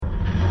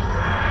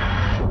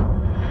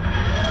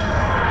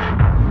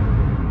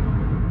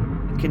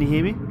Can you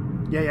hear me?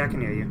 Yeah, I can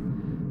hear you.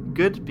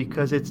 Good,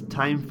 because it's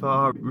time for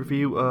our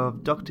review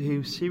of Doctor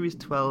Who Series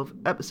 12,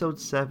 Episode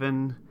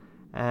 7.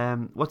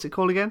 What's it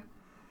called again?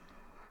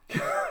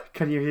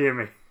 Can you hear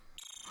me?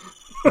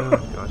 Oh,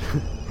 God.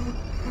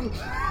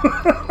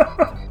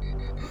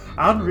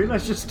 I hadn't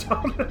realised you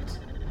started.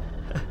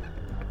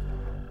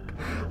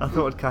 I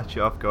thought I'd catch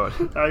you off guard.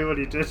 I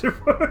already did,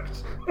 it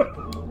worked.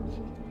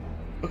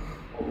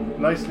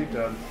 Nicely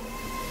done.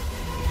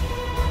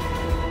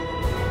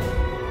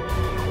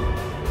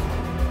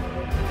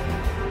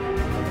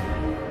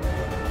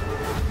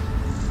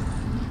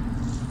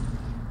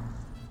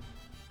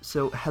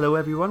 So, hello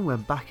everyone, we're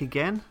back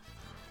again.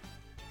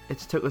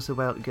 It's took us a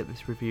while to get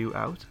this review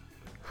out.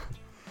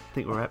 I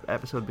think we're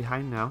episode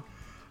behind now.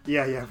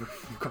 Yeah,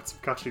 we've got some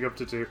catching up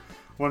to do.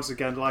 Once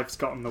again, life's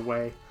got in the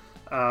way.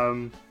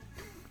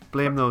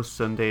 Blame those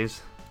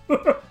Sundays.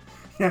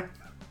 Yeah.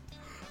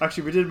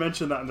 Actually, we did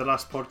mention that in the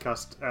last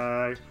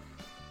podcast.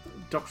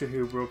 Doctor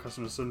Who broadcast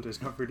on a Sunday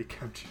is not really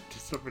counted.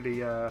 It's not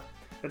really...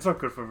 it's not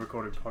good for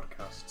recording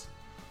podcasts.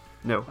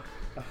 No.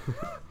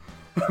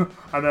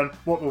 And then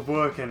what will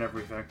work and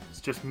everything.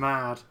 It's just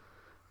mad.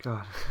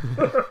 God.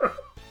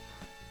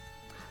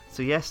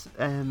 So yes,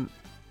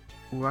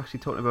 we're actually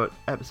talking about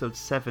episode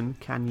 7,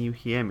 Can You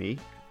Hear Me?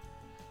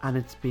 And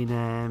it's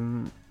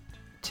been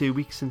 2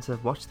 weeks since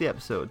I've watched the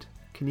episode.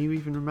 Can you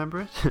even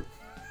remember it?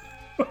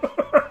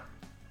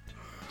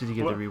 Did you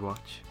get a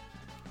rewatch?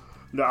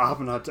 No, I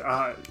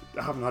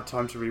haven't had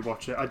time to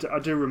rewatch it. I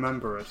do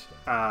remember it.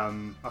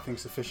 I think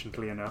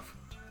sufficiently enough.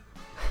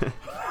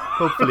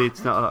 Hopefully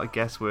it's not a lot of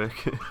guesswork.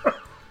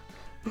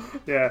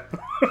 Yeah.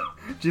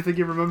 Do you think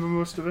you remember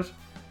most of it?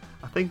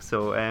 I think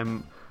so.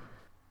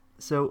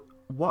 So,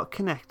 what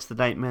connects the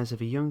nightmares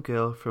of a young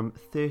girl from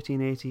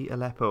 1380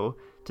 Aleppo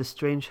to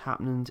strange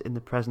happenings in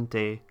the present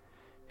day?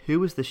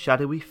 Who is the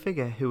shadowy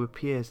figure who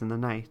appears in the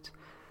night?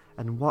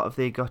 And what have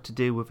they got to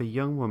do with a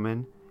young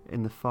woman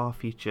in the far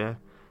future,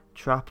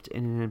 trapped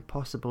in an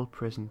impossible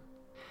prison?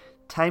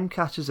 Time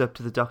catches up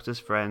to the Doctor's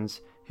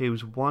friends,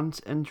 whose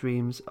wants and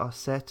dreams are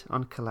set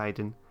on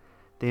colliding.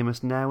 They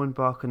must now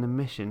embark on a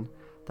mission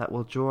that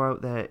will draw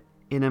out their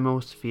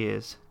innermost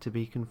fears to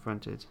be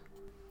confronted.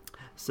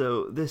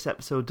 So this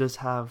episode does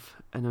have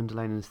an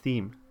underlying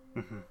theme,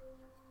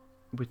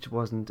 which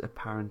wasn't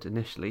apparent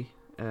initially.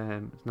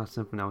 It's not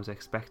something I was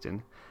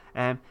expecting.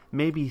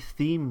 Maybe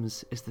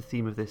themes is the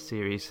theme of this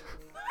series.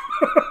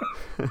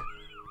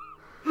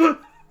 It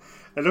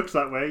looks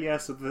that way,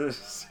 yes. The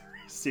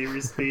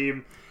series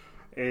theme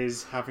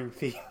is having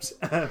themes.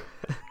 Yeah,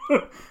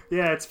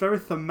 it's very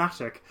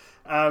thematic.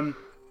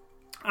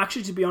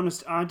 Actually, to be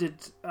honest, I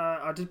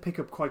did pick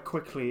up quite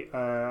quickly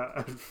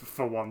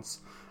for once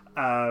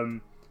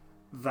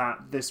that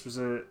this was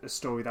a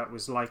story that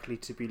was likely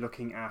to be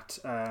looking at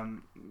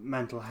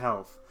mental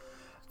health.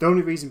 The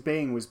only reason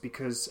being was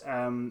because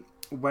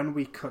when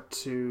we cut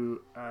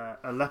to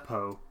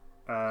Aleppo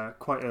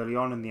quite early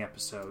on in the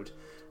episode,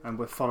 and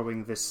we're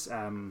following this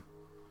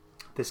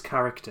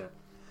character,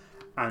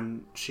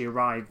 and she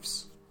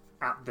arrives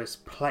at this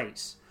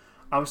place,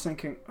 I was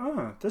thinking,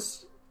 oh,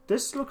 this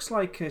looks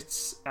like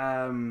it's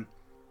a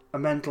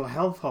mental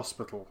health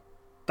hospital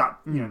that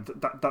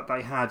that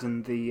they had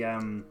in the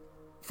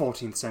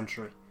 14th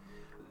century.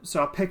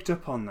 So I picked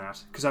up on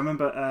that because I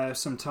remember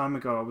some time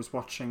ago I was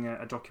watching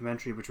a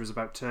documentary which was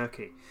about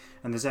Turkey,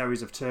 and there's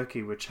areas of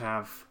Turkey which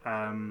have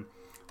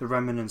the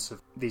remnants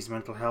of these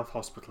mental health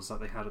hospitals that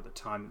they had at the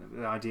time.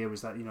 The idea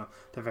was that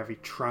they're very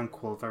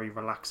tranquil, very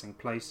relaxing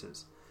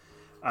places.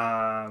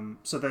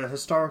 So the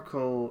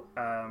historical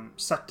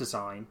set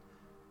design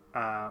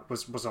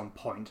was on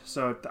point,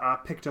 so I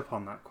picked up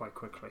on that quite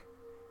quickly.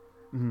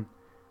 Mm-hmm.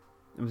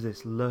 It was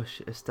this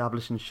lush,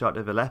 establishing shot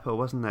of Aleppo,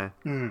 wasn't there?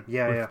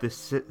 Yeah.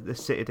 With the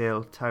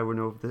citadel towering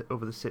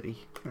over the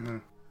city,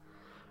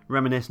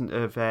 reminiscent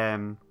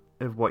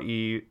of what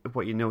you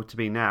know to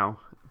be now,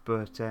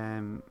 but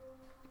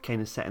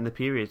kind of set in the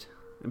period.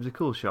 It was a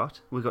cool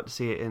shot. We got to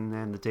see it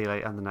in the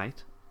daylight and the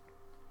night.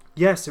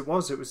 Yes, it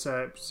was. It was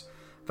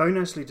very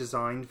nicely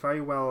designed,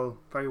 very well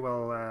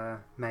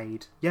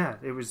made. Yeah,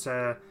 it was.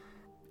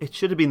 It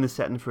should have been the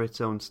setting for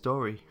its own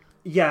story.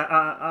 Yeah,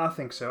 I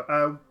think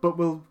so. But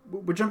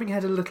we're jumping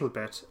ahead a little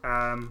bit.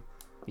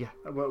 Yeah,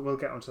 we'll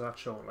get onto that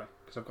shortly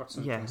because I've got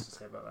some things to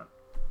say about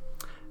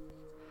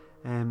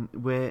that.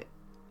 We're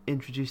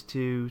introduced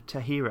to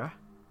Tahira,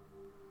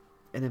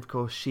 and of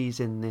course she's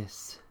in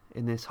this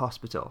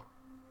hospital,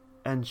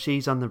 and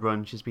she's on the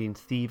run. She's been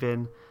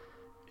thieving.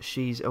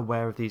 She's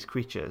aware of these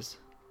creatures.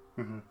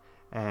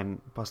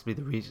 Possibly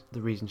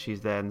the reason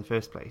she's there in the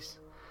first place.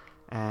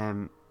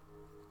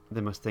 They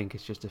must think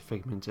it's just a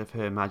figment of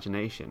her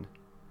imagination.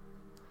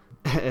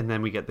 And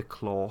then we get the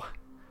claw,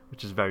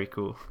 which is very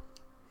cool.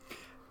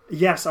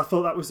 Yes, I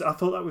thought that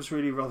was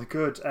really rather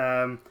good.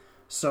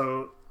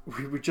 So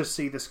we would just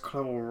see this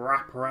claw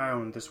wrap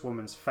around this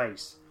woman's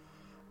face,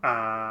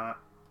 and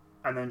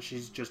then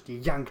she's just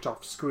yanked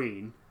off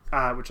screen,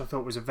 which I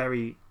thought was a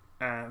very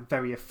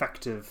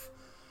effective,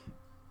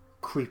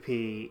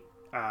 creepy,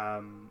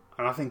 and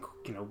I think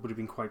would have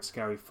been quite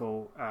scary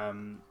for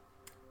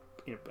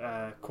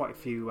quite a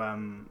few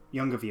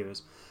younger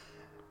viewers.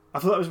 I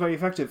thought that was very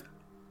effective.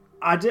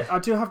 I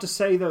do have to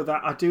say though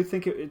that I do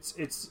think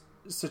it's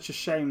such a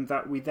shame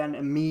that we then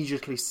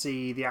immediately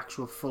see the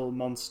actual full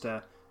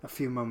monster a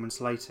few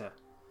moments later.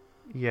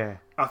 Yeah,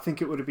 I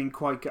think it would have been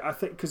quite good. I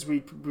think because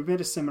we made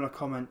a similar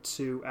comment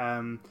to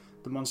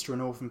the monster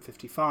in Orphan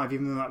 55,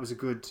 even though that was a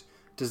good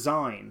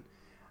design.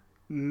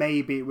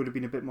 Maybe it would have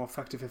been a bit more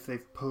effective if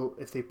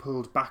they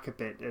pulled back a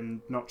bit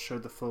and not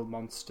showed the full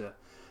monster.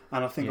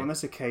 And I think on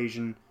this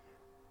occasion,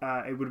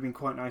 it would have been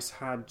quite nice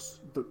had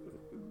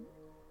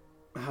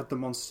the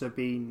monster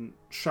been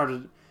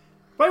shrouded.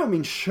 By all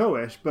means, show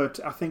it, but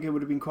I think it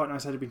would have been quite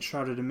nice had it been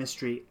shrouded in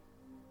mystery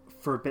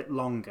for a bit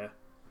longer.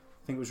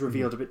 I think it was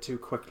revealed a bit too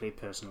quickly,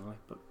 personally.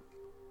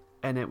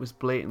 And it was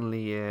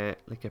blatantly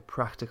like a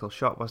practical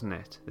shot, wasn't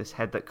it? This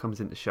head that comes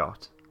into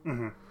shot.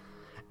 Mm-hmm.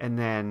 And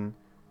then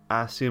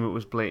I assume it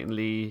was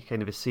blatantly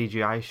kind of a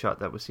CGI shot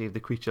that would save the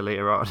creature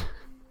later on.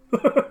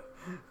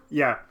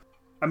 Yeah.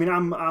 I mean,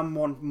 I'm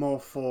one more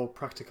for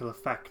practical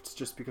effects,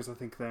 just because I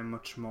think they're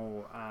much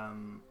more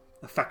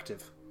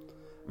effective.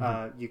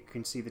 You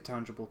can see the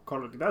tangible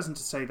quality. That isn't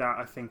to say that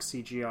I think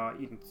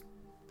CGI.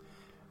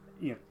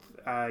 You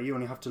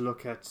only have to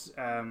look at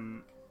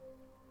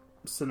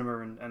cinema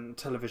and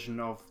television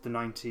of the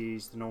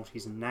 90s, the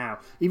noughties, and now.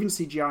 Even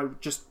CGI,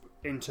 just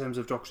in terms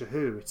of Doctor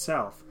Who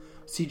itself,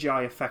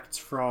 CGI effects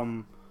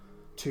from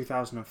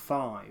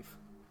 2005.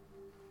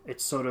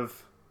 It's sort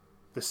of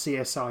the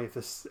CSI of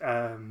this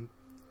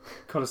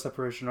color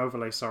separation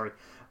overlay. Sorry,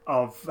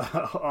 of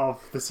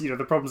this,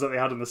 the problems that they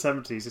had in the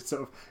 70s. It's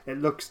sort of, it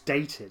looks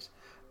dated.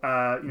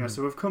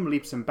 So we've come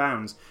leaps and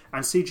bounds,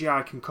 and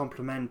CGI can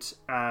complement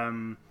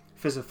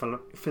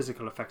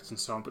physical effects and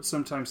so on, but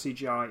sometimes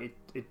CGI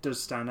it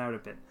does stand out a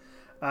bit.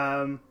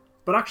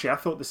 But actually, I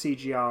thought the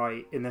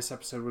CGI in this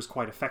episode was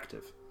quite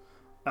effective.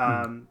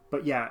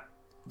 But yeah,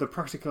 the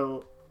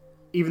practical,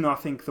 even though I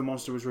think the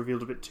monster was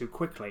revealed a bit too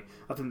quickly,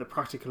 I think the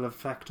practical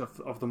effect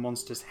of the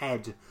monster's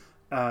head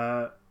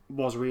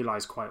was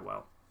realised quite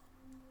well.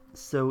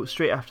 So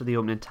straight after the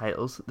opening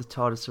titles, the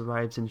TARDIS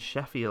arrives in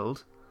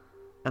Sheffield,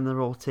 and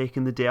they're all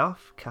taking the day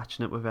off,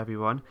 catching up with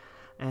everyone.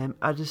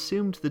 I'd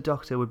assumed the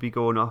Doctor would be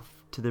going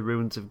off to the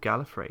ruins of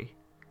Gallifrey.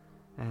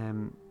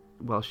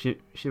 Well, she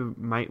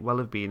might well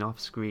have been off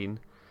screen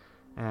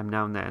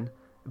now and then,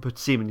 but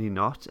seemingly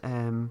not.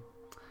 And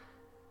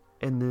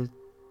the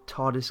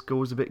TARDIS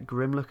goes a bit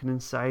grim looking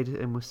inside,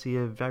 and we'll see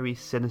a very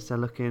sinister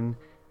looking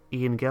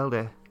Ian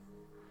Gelder,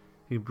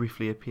 who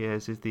briefly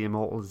appears as the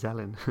immortal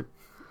Zelen.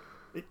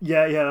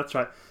 Yeah, that's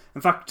right.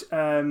 In fact,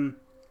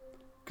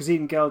 because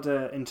Ian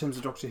Gelder, in terms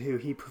of Doctor Who,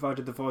 he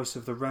provided the voice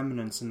of the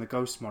Remnants in the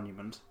Ghost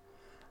Monument,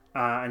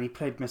 and he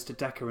played Mr.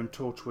 Decker in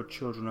Torchwood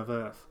Children of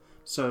Earth.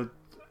 So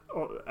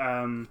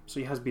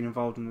he has been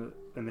involved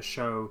in the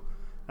show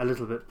a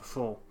little bit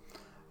before.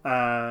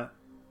 But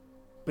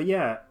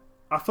yeah,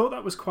 I thought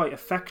that was quite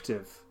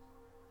effective,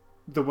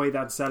 the way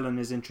that Zelen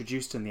is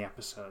introduced in the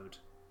episode.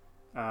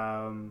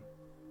 I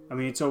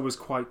mean, it's always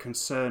quite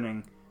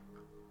concerning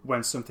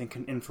when something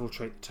can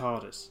infiltrate the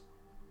TARDIS.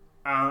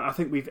 I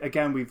think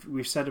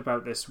we've said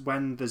about this,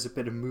 when there's a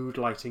bit of mood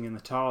lighting in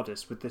the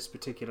TARDIS with this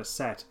particular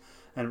set,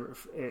 and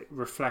it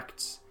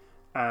reflects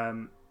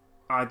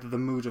either the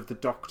mood of the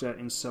Doctor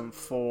in some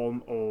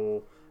form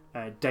or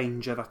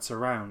danger that's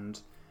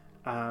around.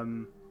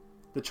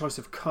 The choice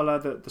of colour,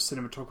 the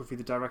cinematography,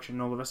 the direction,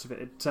 and all the rest of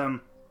it,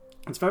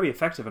 it's very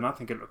effective, and I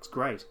think it looks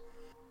great.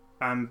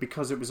 And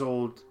because it was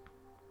all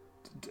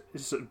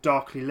sort of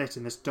darkly lit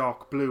in this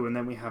dark blue, and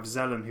then we have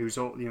Zelen, who's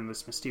all,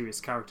 this mysterious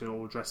character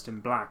all dressed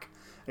in black.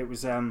 It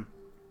was a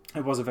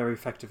very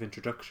effective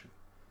introduction.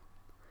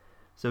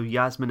 So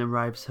Yasmin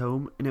arrives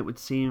home, and it would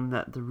seem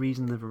that the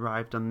reason they've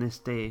arrived on this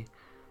day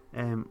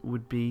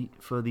would be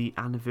for the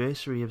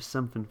anniversary of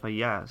something for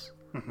Yaz.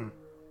 Mm-hmm.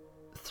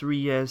 3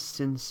 years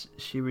since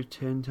she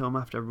returned home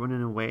after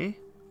running away,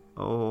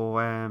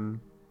 or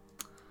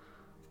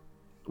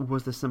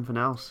was there something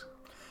else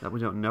that we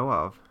don't know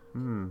of?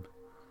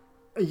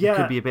 Yeah,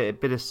 there could be a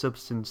bit of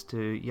substance to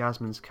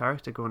Yasmin's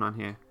character going on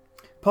here.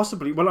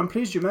 Possibly. Well, I'm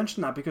pleased you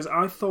mentioned that, because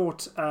I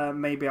thought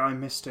maybe I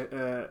missed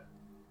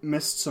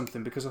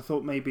something, because I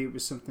thought maybe it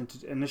was something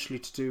initially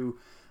to do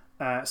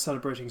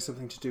celebrating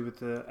something to do with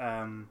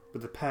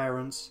the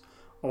parents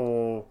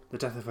or the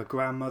death of her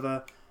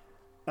grandmother.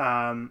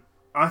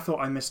 I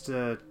thought I missed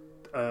a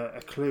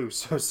clue.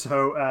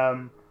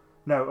 So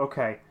no,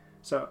 okay.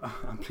 So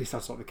I'm pleased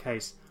that's not the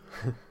case.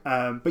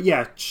 But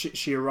yeah,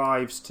 she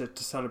arrives to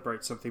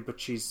celebrate something, but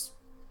she's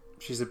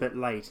a bit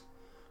late.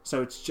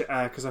 So it's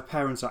because her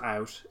parents are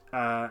out,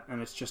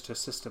 and it's just her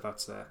sister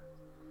that's there.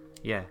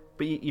 Yeah,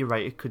 but you're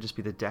right. It could just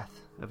be the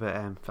death of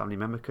a family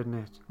member, couldn't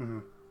it? Mm-hmm.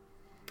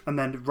 And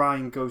then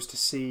Ryan goes to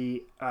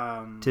see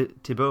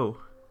Thibault.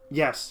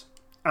 Yes,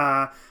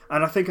 and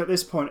I think at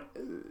this point,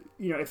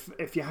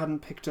 if you hadn't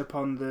picked up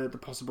on the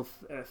possible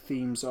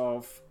themes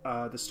of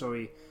the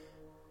story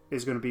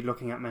is going to be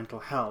looking at mental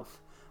health,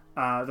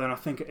 then I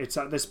think it's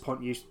at this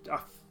point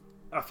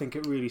I think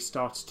it really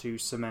starts to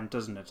cement,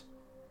 doesn't it?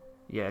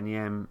 Yeah, and he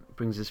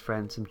brings his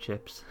friend some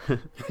chips.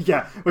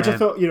 Yeah, which I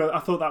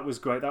thought that was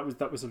great.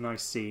 That was a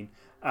nice scene.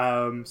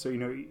 So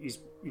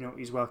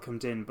he's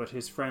welcomed in, but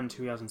his friend,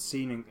 who he hasn't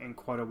seen in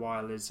quite a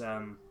while, is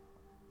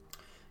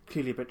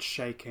clearly a bit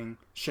shaken,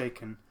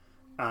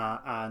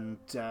 and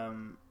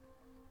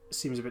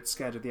seems a bit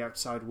scared of the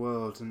outside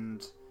world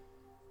and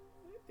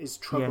is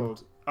troubled.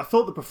 Yeah. I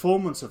thought the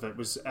performance of it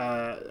was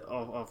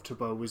of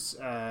Tubbo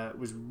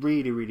was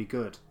really, really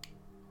good.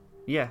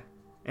 Yeah,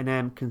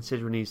 and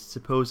considering he's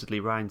supposedly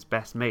Ryan's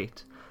best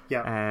mate,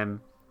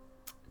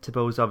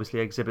 Tubbo's obviously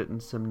exhibiting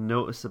some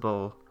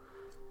noticeable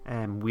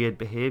weird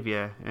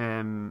behaviour,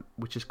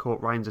 which has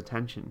caught Ryan's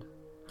attention.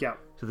 Yeah.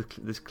 So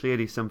there's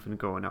clearly something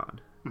going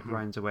on. Mm-hmm.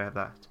 Ryan's aware of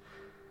that,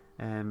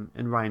 and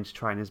Ryan's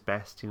trying his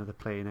best. They're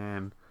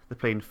playing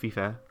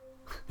FIFA.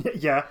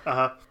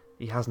 Yeah.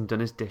 He hasn't done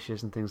his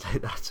dishes and things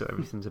like that, so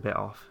everything's a bit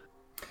off.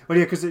 Well,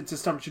 yeah, because it's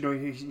established,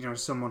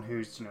 he's someone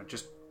who's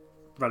just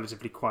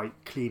relatively quite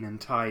clean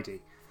and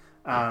tidy.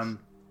 Yes.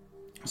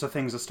 So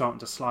things are starting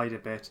to slide a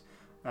bit.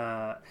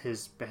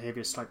 His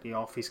behaviour is slightly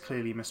off. He's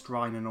clearly missed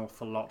Ryan an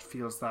awful lot.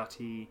 Feels that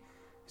he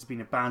has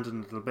been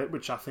abandoned a little bit,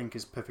 which I think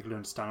is perfectly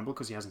understandable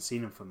because he hasn't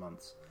seen him for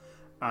months.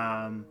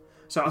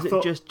 So I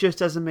thought,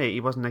 just as a mate,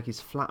 he wasn't like his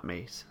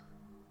flatmate.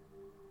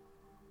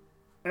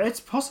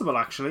 It's possible,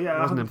 actually. It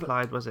wasn't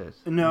implied, was it?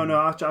 No,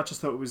 I just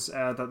thought it was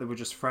that they were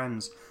just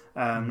friends,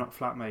 not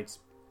flatmates.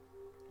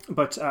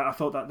 But I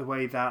thought that the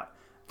way that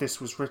this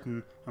was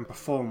written and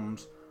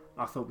performed,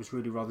 I thought was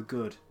really rather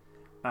good.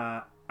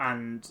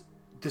 And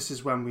this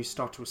is when we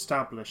start to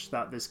establish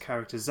that this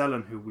character,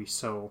 Zelen, who we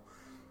saw,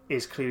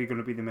 is clearly going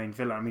to be the main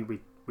villain. I mean,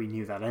 we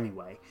knew that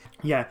anyway.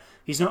 Yeah,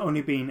 he's not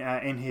only been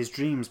in his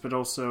dreams, but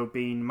also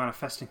been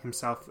manifesting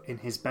himself in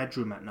his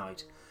bedroom at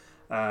night.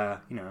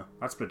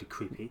 That's bloody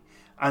creepy.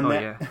 And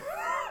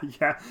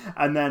yeah,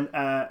 and then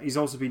he's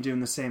also been doing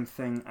the same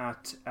thing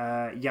at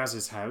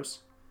Yaz's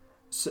house.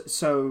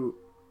 So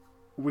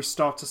we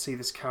start to see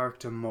this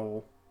character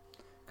more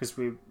because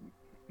we're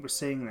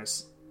seeing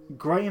this.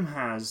 Graham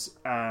has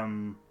a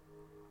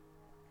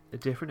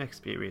different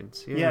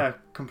experience. Yeah,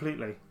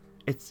 completely.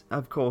 It's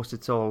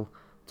all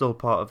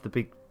part of the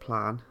big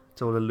plan.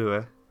 It's all a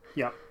lure.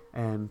 Yeah.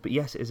 But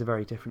yes, it is a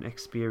very different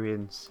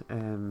experience.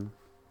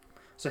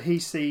 So he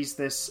sees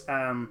this.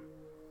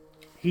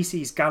 He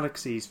sees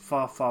galaxies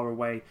far, far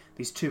away.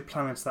 These two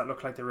planets that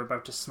look like they're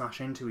about to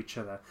smash into each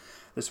other.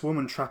 This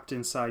woman trapped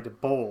inside a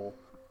ball,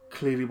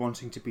 clearly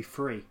wanting to be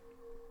free.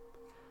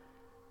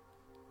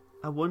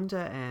 I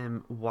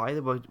wonder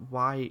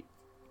why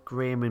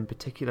Graham in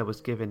particular was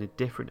given a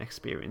different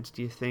experience.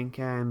 Do you think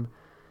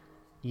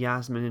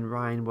Yasmin and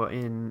Ryan were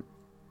in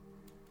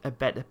a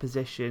better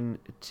position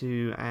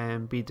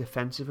to be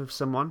defensive of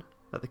someone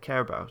that they care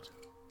about?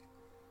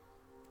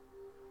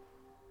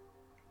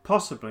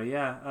 Possibly,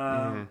 yeah.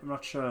 I'm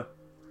not sure.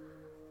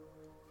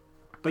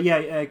 But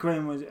yeah,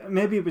 Graham was...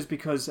 Maybe it was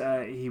because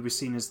he was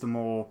seen as the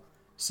more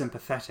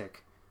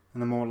sympathetic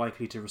and the more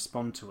likely to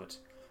respond to it.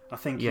 I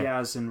think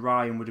Yaz and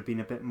Ryan would have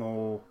been a bit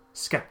more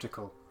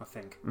sceptical, I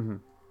think. Mm-hmm.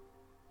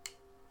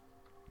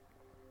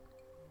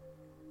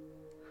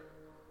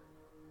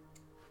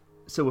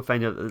 So we'll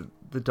find out that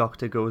the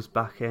Doctor goes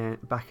back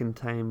in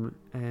time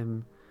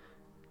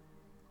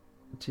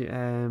to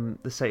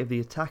the site of the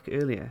attack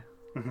earlier.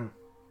 Mm-hmm.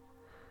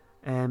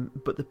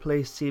 But the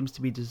place seems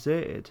to be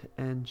deserted,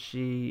 and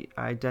she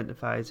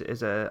identifies it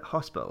as a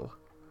hospital.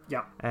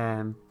 Yeah.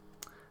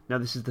 Now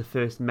this is the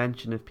first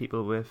mention of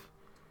people with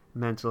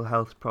mental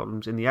health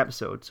problems in the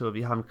episode, so if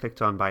you haven't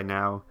clicked on by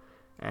now,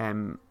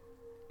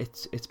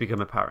 it's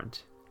become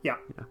apparent. Yeah.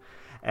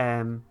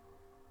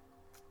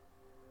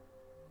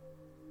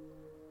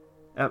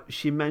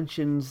 She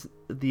mentions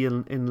the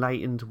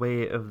enlightened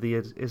way of the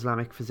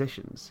Islamic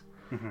physicians,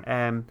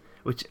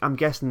 which I'm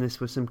guessing this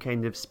was some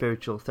kind of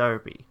spiritual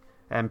therapy.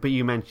 But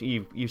you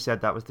mentioned you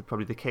said that was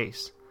probably the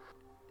case.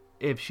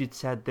 If she'd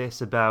said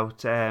this about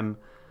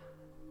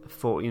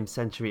 14th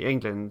century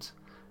England,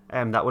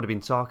 that would have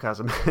been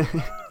sarcasm.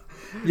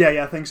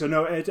 Yeah, I think so.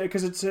 No,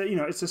 because it's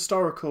it's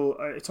historical.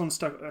 It's on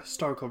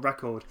historical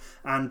record,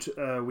 and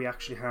we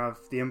actually have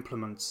the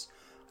implements.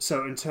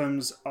 So in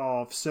terms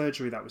of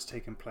surgery that was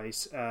taking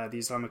place, the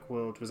Islamic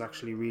world was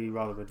actually really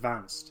rather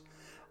advanced.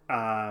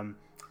 From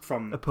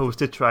opposed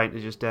to trying to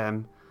just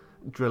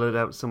drill it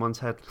out someone's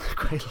head,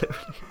 quite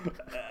literally.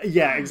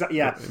 Yeah, exactly.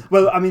 Yeah.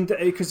 Well, I mean,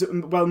 because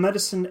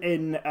medicine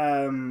in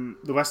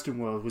the Western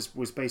world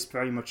was based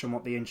very much on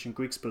what the ancient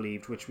Greeks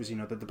believed, which was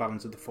the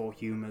balance of the four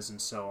humours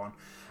and so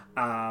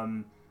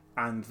on,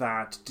 and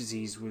that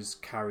disease was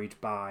carried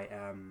by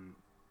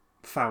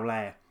foul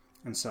air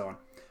and so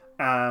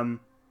on.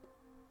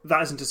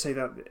 That isn't to say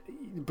that,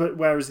 but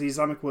whereas the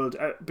Islamic world,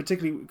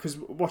 particularly because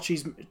what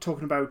she's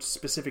talking about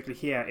specifically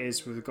here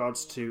is with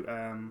regards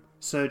to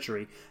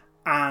surgery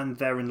and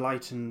their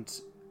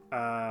enlightened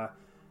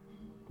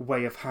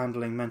way of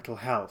handling mental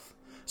health.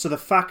 So the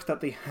fact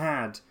that they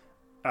had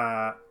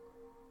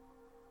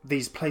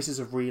these places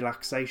of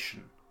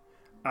relaxation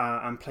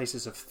and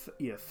places of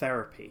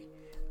therapy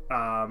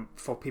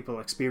for people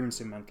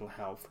experiencing mental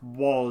health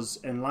was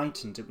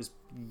enlightened. It was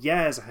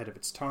years ahead of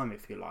its time,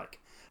 if you like.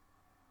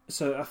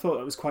 So I thought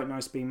it was quite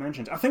nice being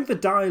mentioned. I think the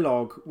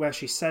dialogue where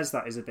she says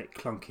that is a bit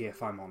clunky,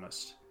 if I'm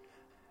honest.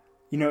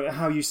 You know,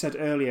 how you said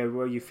earlier,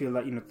 where you feel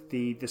that, you know,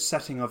 the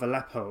setting of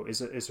Aleppo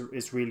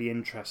is really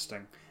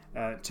interesting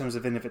in terms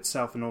of in of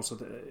itself, and also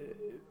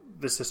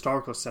this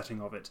historical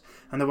setting of it,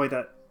 and the way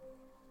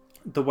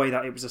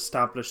that it was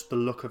established, the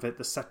look of it,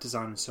 the set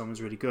design and so on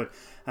was really good.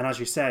 And as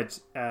you said,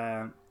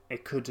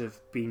 it could have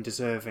been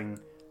deserving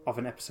of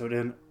an episode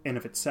in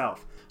of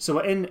itself. So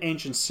we're in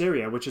ancient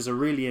Syria, which is a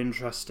really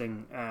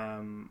interesting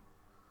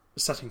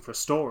setting for a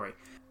story.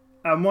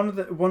 And one of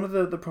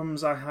the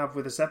problems I have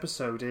with this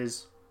episode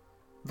is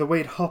the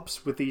way it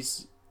hops with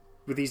these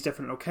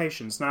different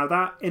locations. Now,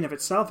 that in of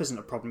itself isn't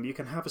a problem. You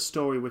can have a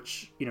story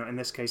which, you know, in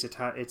this case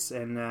it's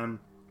in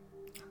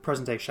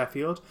present day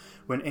Sheffield,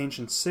 we're in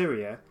ancient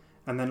Syria,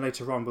 and then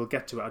later on we'll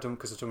get to it.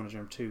 Because I don't want to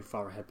jump too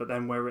far ahead. But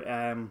then we're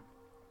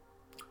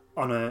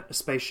on a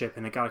spaceship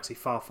in a galaxy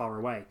far, far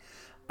away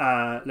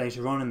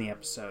later on in the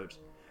episode.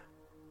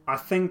 I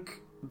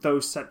think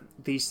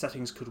these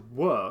settings could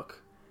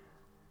work.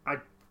 I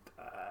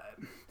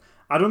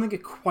don't think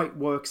it quite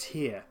works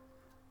here.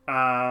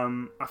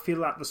 I feel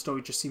like the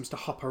story just seems to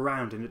hop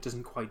around and it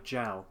doesn't quite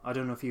gel. I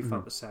don't know if you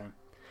felt the same.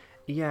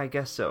 Yeah, I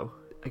guess so.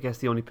 I guess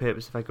the only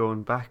purpose of her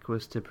going back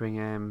was to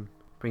bring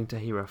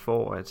Tahira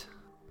forward.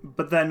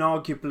 But then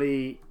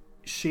arguably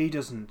she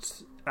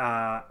doesn't.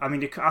 I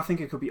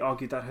think it could be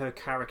argued that her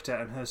character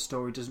and her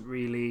story doesn't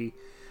really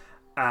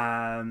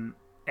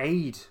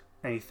aid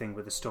anything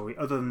with the story,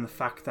 other than the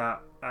fact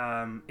that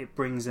it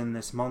brings in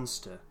this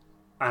monster.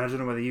 And I don't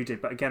know whether you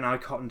did, but again, I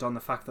cottoned on the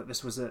fact that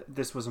this was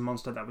a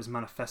monster that was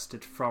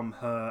manifested from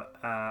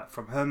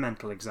her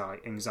mental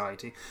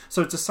anxiety.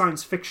 So it's a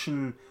science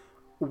fiction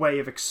way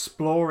of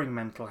exploring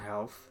mental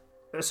health.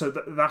 So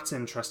that's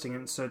interesting,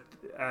 and so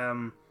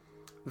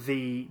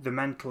the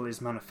mental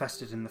is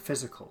manifested in the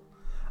physical.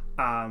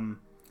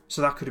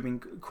 So that could have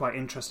been quite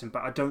interesting,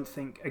 but I don't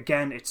think,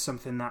 again, it's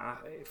something that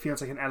it feels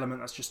like an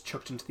element that's just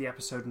chucked into the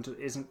episode and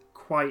isn't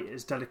quite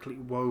as delicately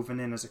woven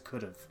in as it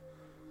could have.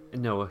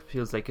 No, it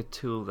feels like a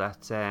tool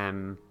that's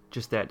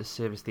just there to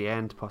service the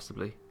end,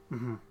 possibly.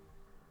 Mm-hmm.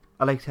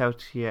 I liked how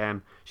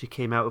she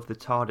came out of the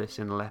TARDIS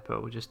in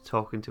Aleppo just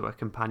talking to her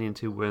companions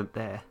who weren't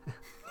there.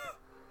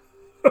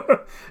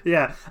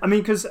 Yeah, I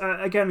mean, because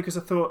I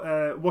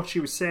thought what she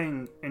was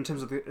saying in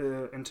terms of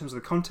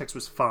the context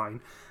was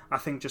fine. I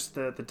think just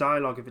the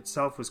dialogue of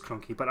itself was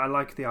clunky, but I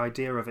like the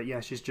idea of it. Yeah,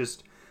 she's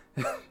just,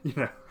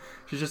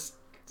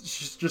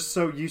 she's just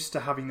so used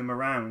to having them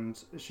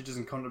around, she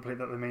doesn't contemplate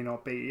that they may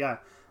not be. Yeah,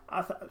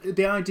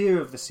 the idea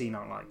of the scene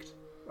I liked.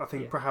 I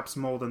think perhaps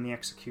more than the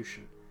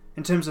execution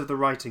in terms of the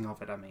writing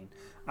of it. I mean,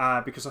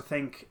 because I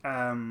think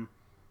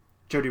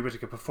Jodie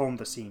Whittaker performed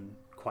the scene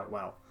quite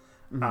well.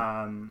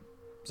 Mm-hmm.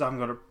 So I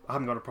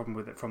haven't got a problem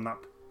with it from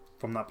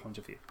that point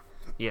of view.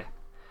 Yeah,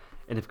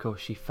 and of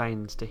course she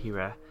finds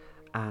Tahira,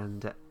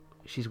 and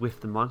she's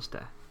with the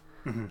monster.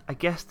 Mm-hmm. I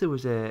guess there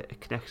was a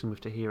connection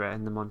with Tahira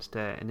and the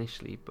monster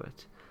initially,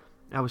 but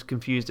I was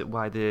confused at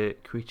why the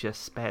creature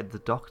spared the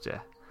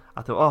Doctor.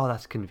 I thought, oh,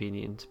 that's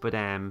convenient, but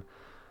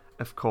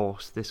of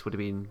course this would have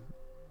been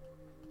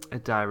a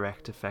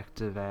direct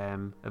effect of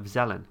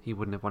Zelen. He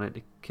wouldn't have wanted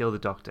to kill the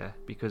Doctor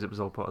because it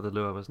was all part of the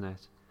lure, wasn't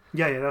it?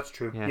 Yeah, that's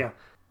true. Yeah.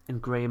 And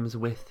Graham's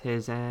with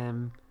his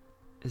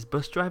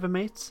bus driver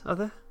mates, are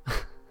they?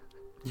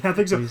 Yeah, I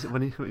think so.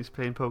 When he's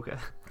playing poker.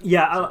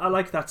 Yeah, I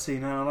like that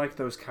scene, and I like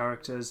those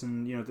characters,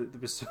 and you know,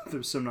 there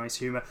was some nice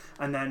humour.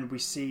 And then we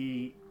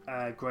see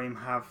Graham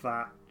have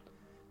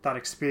that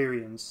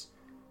experience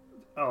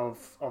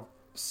of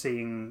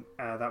seeing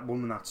that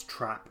woman that's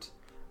trapped,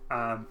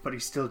 but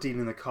he's still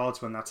dealing the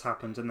cards when that's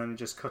happened, and then it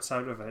just cuts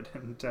out of it.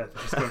 And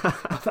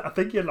I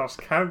think you lost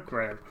count,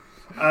 Graham.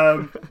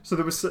 So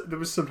there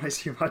was some nice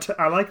humour.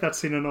 I like that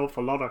scene an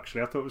awful lot,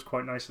 actually. I thought it was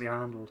quite nicely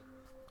handled.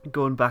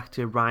 Going back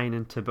to Ryan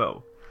and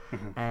Thibault,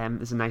 mm-hmm.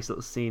 There's a nice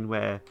little scene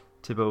where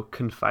Thibault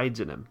confides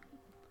in him.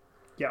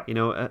 Yeah. You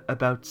know,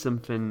 about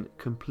something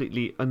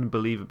completely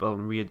unbelievable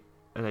and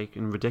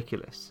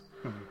ridiculous.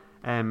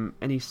 Mm-hmm.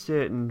 And he's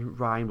certain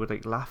Ryan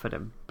would laugh at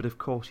him, but of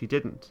course he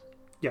didn't.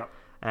 Yeah.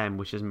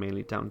 Which is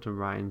mainly down to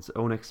Ryan's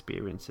own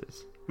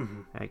experiences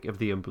mm-hmm. Of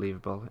the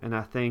unbelievable. And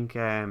I think,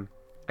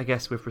 I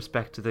guess with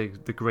respect to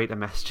the greater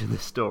message in the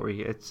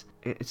story,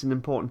 it's an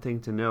important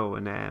thing to know,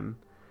 and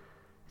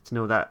to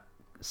know that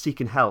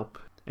seeking help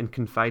and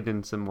confiding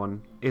in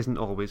someone isn't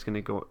always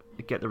going to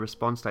get the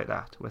response like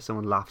that, where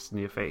someone laughs in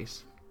your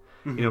face.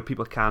 Mm-hmm. You know,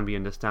 people can be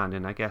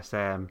understanding. I guess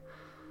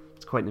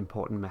it's quite an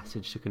important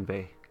message to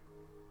convey.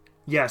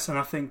 Yes, and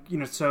I think, you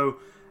know, so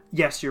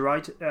yes, you're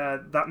right.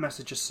 That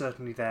message is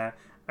certainly there,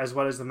 as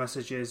well as the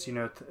message is, you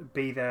know,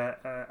 be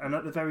there, and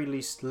at the very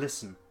least,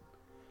 listen.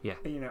 Yeah.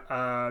 You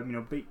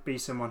know, be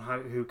someone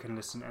who can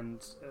listen,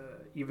 and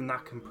even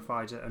that can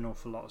provide an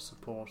awful lot of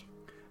support.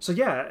 So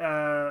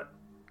yeah,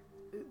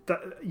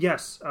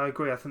 yes, I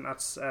agree. I think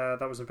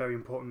that was a very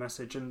important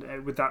message,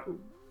 and with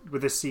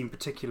this scene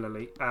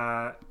particularly,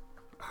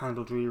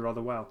 handled really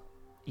rather well.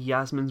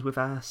 Yasmin's with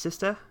her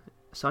sister,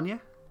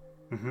 Sonia,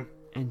 Mm-hmm.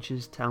 and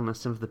she's telling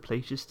us some of the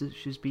places that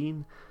she's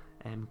been,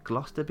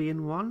 Gloucester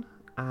being one,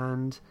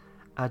 and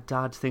her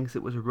dad thinks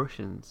it was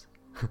Russians.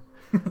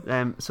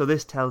 So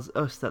this tells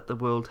us that the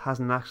world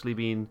hasn't actually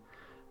been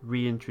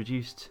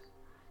reintroduced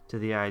to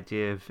the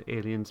idea of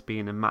aliens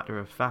being a matter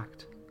of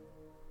fact.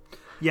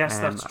 Yes,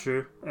 that's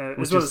true.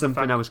 Which as well is as the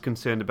something fact... I was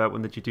concerned about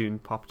when the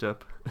Judoon popped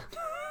up.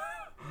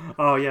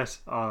 Oh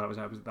yes,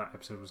 that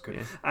episode was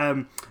good.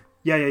 Yeah.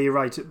 You're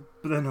right.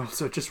 But then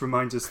also it just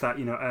reminds us that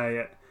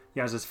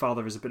Yaz's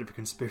father is a bit of a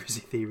conspiracy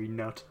theory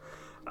nut.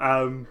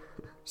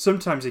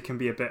 Sometimes it can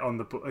be a bit on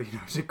the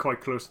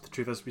quite close to the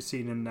truth, as we've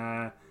seen in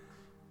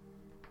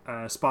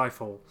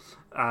Spyfall.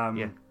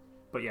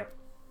 But yeah,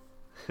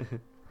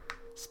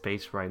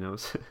 Space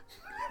rhinos.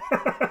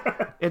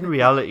 In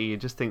reality, you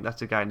just think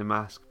that's a guy in a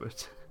mask,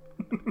 but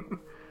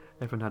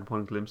everyone had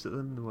one glimpse at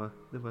them.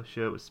 They were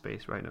sure it was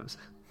space rhinos.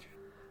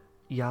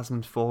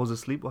 Yasmin falls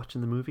asleep watching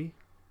the movie.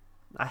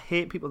 I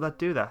hate people that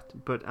do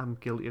that, but I'm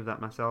guilty of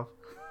that myself.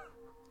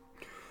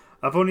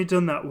 I've only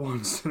done that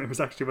once, and it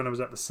was actually when I was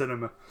at the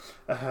cinema.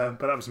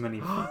 But that was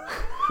many. I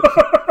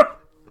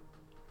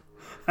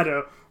know,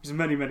 it was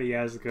many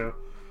years ago.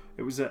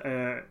 It was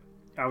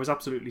I was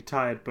absolutely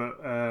tired, but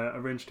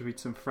arranged to meet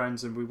some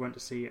friends, and we went to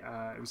see.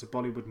 It was a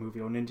Bollywood movie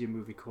or an Indian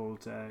movie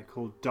called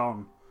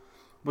Don.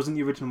 It wasn't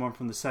the original one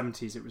from the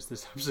 70s. It was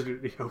this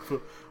absolutely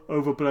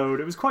overblown.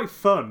 It was quite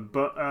fun,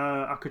 but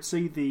I could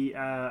see the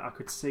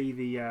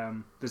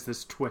there's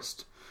this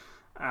twist.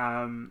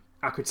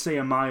 I could see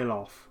a mile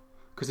off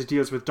because it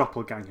deals with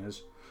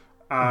doppelgangers,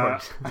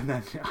 Right. and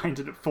then I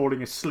ended up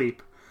falling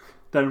asleep.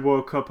 Then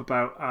woke up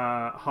about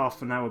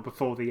half an hour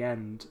before the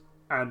end.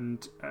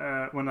 And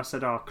when I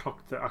said, I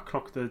clocked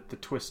the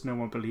twist, no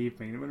one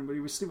believed me. And when he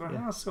was sleeping,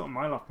 I saw a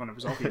mile off when it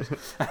was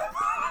obvious.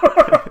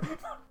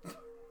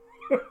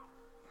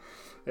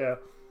 Yeah.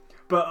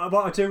 But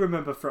what I do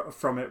remember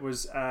from it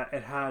was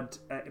it had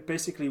it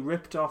basically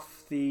ripped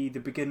off the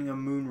beginning of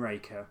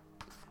Moonraker.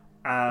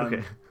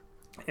 Okay.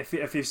 If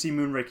you've seen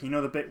Moonraker, you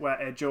know the bit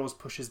where Jaws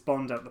pushes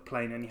Bond out the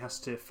plane and he has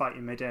to fight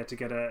in midair to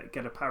get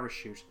a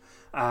parachute.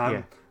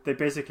 They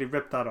basically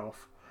ripped that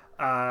off.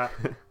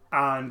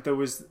 And there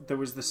was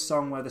the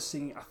song where they're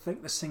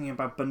singing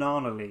about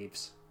banana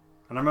leaves,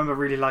 and I remember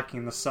really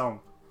liking the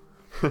song.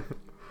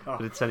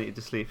 But it sent you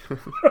to sleep.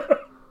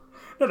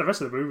 No, the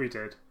rest of the movie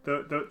did.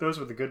 Those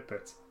were the good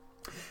bits.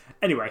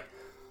 Anyway,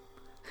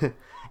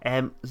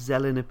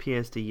 Zelen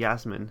appears to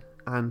Yasmin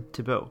and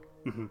Thibault.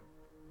 Mm-hmm.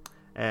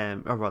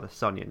 Or rather,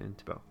 Sonia and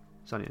Thibault.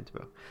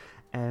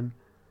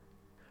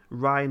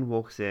 Ryan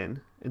walks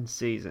in and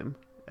sees him.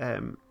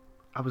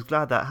 I was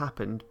glad that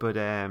happened, but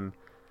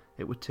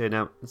it would turn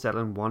out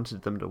Zelen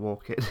wanted them to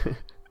walk in.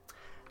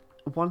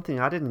 One thing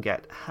I didn't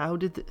get: how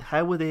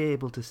were they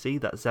able to see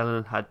that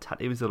Zelen had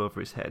tattoos all over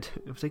his head?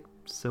 It was like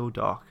so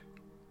dark.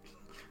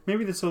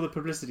 Maybe they saw the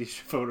publicity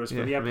photos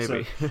for the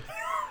episode. Maybe.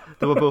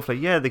 They were both like,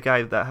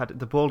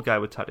 the bald guy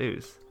with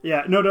tattoos.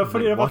 Yeah, no,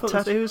 funny enough. What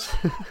tattoos?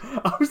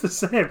 I was the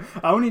same.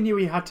 I only knew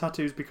he had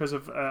tattoos because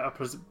of a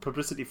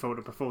publicity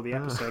photo before the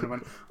episode. I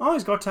went, oh,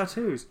 he's got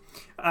tattoos.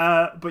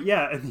 But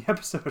yeah, in the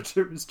episode,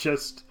 it was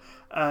just,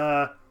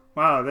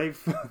 wow,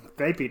 they've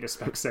been the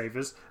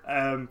Specsavers.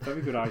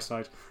 Very good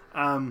eyesight.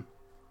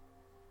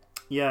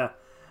 Yeah.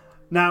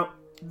 Now,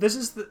 this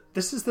is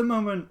the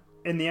moment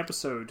in the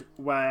episode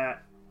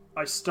where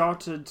I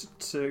started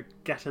to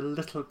get a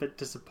little bit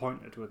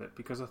disappointed with it,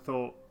 because I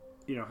thought,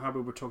 how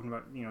we were talking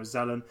about,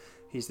 Zelen,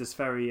 he's this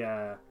very,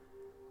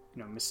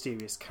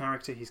 mysterious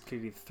character. He's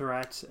clearly a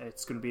threat.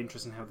 It's going to be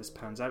interesting how this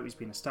pans out. He's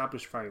been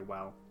established very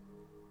well.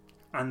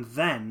 And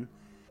then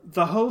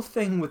the whole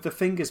thing with the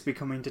fingers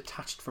becoming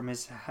detached from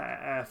his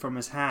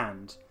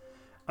hand,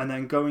 and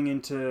then going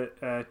into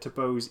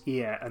Thibault's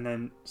ear, and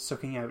then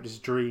sucking out his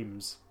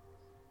dreams.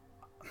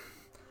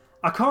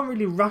 I can't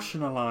really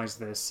rationalise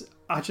this.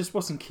 I just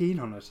wasn't keen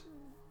on it.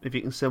 If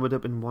you can sum it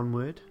up in one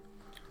word.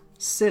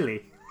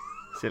 Silly.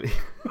 Silly.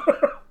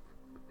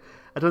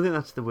 I don't think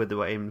that's the word they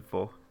were aiming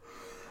for.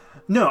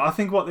 No, I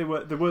think the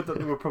word that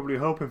they were probably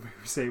hoping we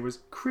would say was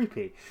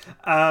creepy.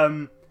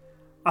 I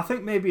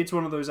think maybe it's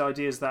one of those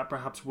ideas that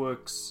perhaps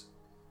works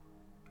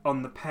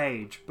on the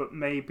page, but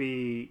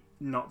maybe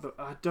not.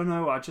 I don't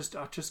know. I just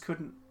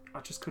couldn't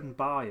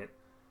buy it.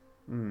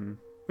 Mm.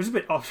 Which is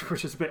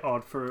a bit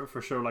odd for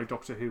a show like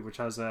Doctor Who, which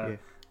has a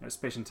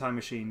space and time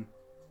machine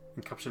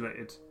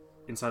encapsulated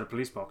inside a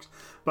police box.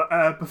 But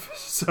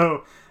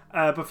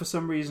for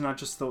some reason, I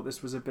just thought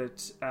this was a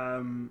bit. I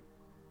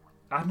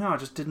don't know. I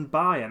just didn't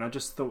buy it. And I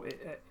just thought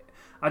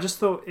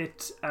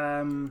it.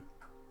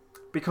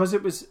 Because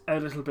it was a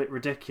little bit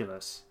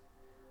ridiculous.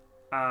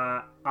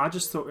 I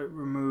just thought it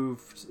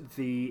removed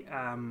the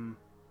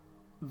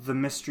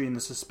mystery and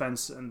the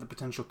suspense and the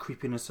potential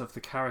creepiness of the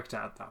character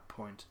at that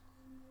point.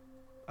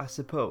 I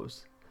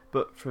suppose.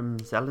 But from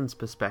Zelen's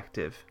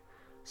perspective,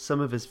 some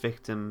of his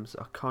victims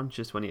are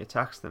conscious when he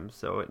attacks them,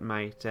 so it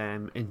might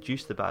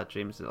induce the bad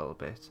dreams a little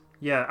bit.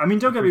 Yeah, I mean,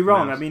 don't get me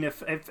wrong. I mean,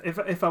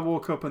 if I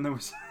woke up and there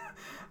was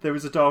there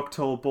was a dark,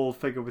 tall, bald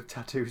figure with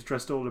tattoos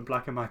dressed all in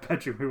black in my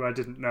bedroom who I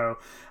didn't know,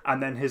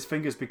 and then his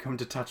fingers become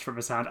detached from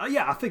his hand.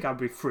 Yeah, I think I'd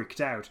be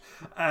freaked out.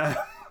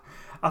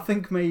 I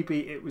think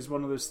maybe it was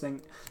one of those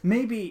things.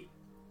 Maybe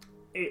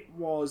it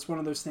was one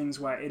of those things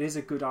where it is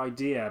a good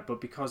idea,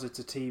 but because it's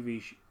a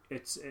TV,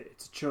 it's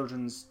a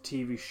children's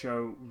TV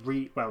show.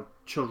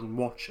 Children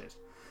watch it.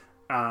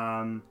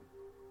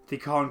 They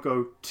can't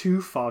go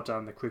too far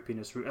down the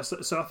creepiness route.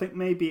 So I think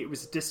maybe it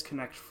was a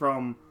disconnect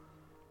from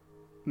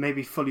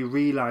maybe fully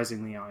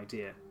realizing the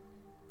idea.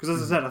 Because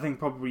as I said, I think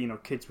probably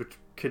kids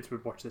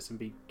would watch this and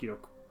be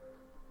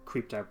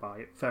creeped out by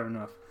it. Fair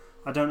enough.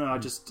 I don't know. I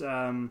just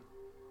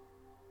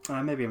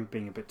maybe I'm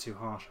being a bit too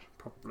harsh,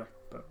 probably.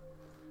 But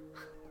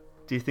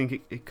do you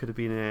think it could have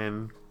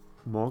been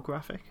more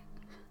graphic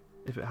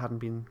if it hadn't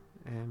been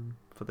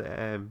for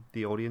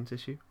the audience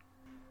issue?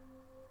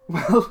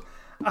 Well,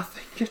 I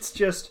think it's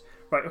just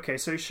right. Okay,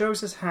 so he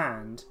shows his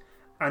hand,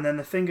 and then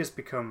the fingers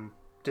become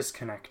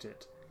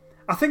disconnected.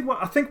 I think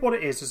what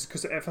it is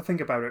because if I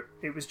think about it,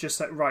 it was just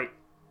that right.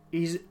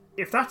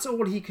 If that's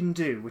all he can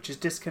do, which is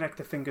disconnect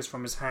the fingers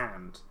from his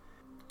hand,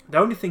 the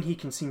only thing he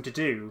can seem to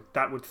do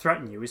that would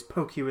threaten you is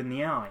poke you in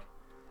the eye.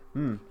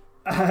 And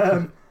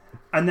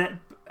then,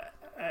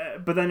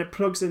 but then it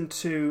plugs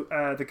into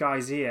the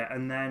guy's ear,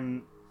 and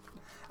then.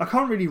 I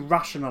can't really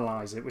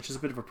rationalise it, which is a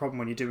bit of a problem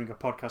when you're doing a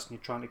podcast and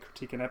you're trying to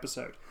critique an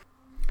episode.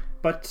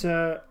 But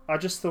I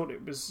just thought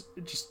it was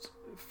just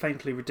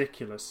faintly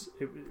ridiculous.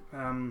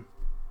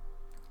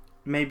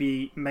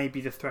 Maybe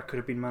the threat could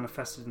have been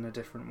manifested in a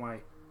different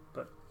way,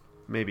 but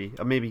maybe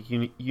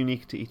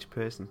unique to each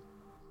person.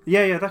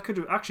 Yeah, that could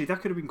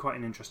have been quite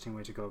an interesting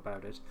way to go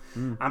about it,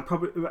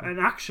 and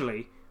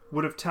actually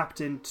would have tapped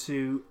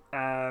into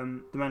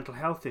the mental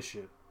health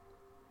issue.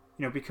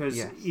 Because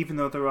yes. Even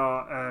though there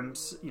are,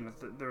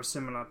 there are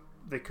similar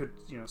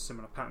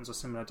patterns or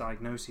similar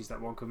diagnoses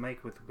that one could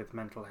make with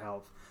mental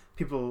health,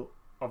 people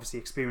obviously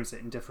experience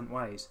it in different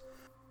ways.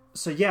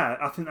 So yeah,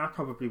 I think that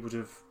probably would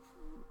have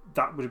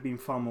been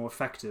far more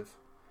effective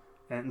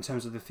in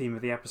terms of the theme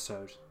of the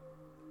episode,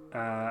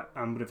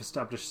 and would have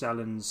established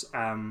Zellen's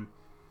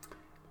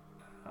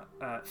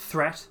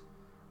threat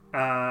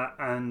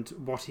and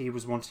what he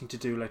was wanting to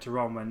do later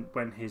on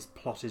when his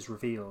plot is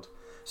revealed.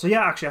 So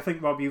yeah, actually, I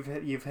think Rob, you've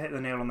hit the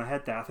nail on the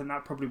head there. I think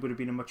that probably would have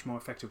been a much more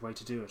effective way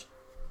to do it.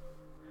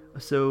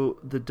 So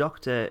the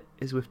Doctor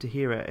is with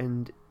Tahira,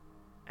 and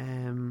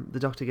the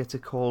Doctor gets a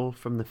call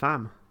from the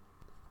fam.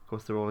 Of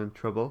course, they're all in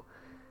trouble,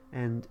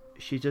 and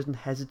she doesn't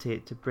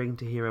hesitate to bring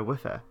Tahira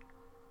with her.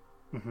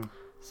 Mm-hmm.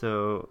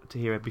 So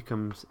Tahira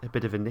becomes a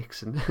bit of a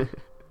Nixon.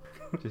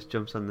 Just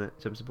jumps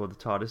aboard the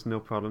TARDIS, no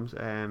problems.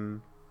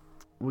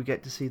 We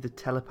get to see the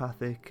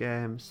telepathic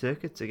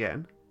circuits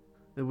again.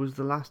 It was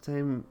the last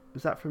time.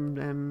 Was that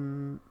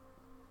from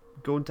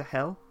Going to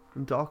Hell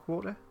in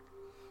Darkwater?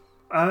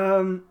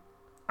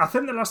 I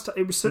think the last time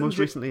it was certainly most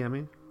recently. I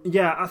mean,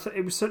 yeah,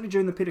 it was certainly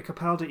during the Peter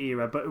Capaldi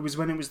era, but it was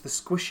when it was the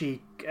squishy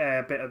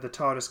bit of the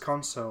TARDIS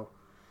console,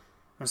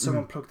 and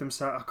someone plugged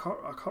themselves. I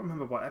can't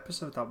remember what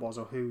episode that was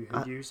or who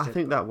used it. I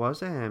think that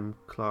was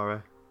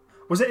Clara.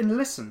 Was it in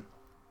Listen?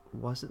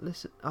 Was it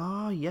Listen?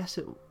 Oh, yes,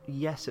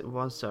 it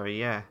was. Sorry,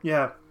 yeah.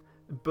 Yeah.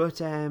 But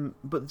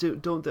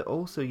don't they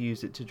also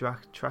use it to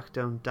track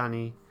down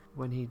Danny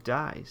when he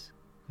dies?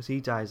 Because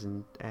he dies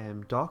in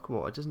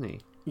Darkwater, doesn't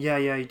he?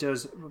 Yeah, he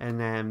does.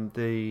 And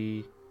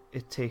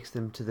it takes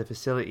them to the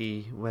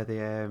facility where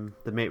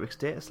the Matrix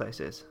data slice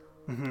is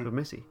with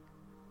Missy.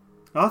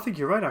 I think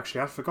you're right.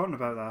 Actually, I'd forgotten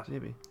about that.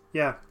 Maybe.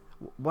 Yeah.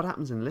 What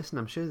happens in Listen?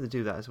 I'm sure they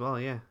do that as well.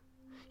 Yeah.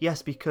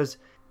 Yes, because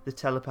the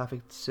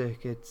telepathic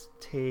circuits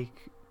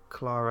take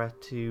Clara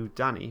to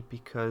Danny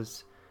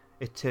because.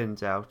 It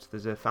turns out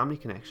there's a family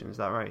connection. Is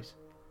that right?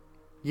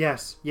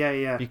 Yes.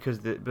 Yeah. Because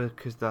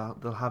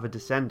they'll have a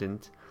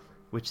descendant,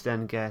 which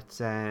then gets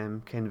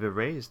kind of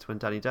erased when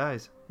Danny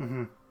dies.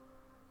 Mm-hmm.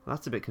 Well,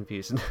 that's a bit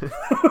confusing. It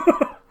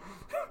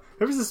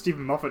was a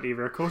Stephen Moffat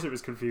era. Of course, it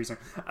was confusing.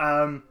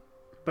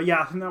 But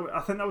yeah, I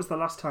think that was the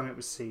last time it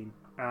was seen.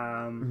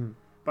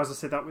 But as I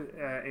said,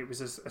 it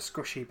was a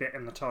squishy bit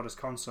in the TARDIS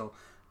console.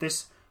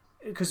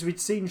 Because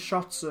we'd seen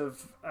shots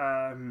of.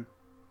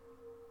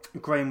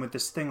 Graham with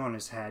this thing on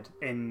his head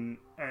in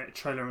a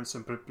trailer and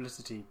some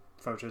publicity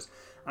photos,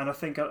 and I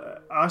think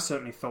I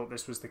certainly thought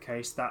this was the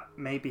case, that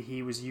maybe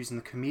he was using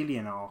the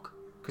chameleon arc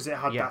because it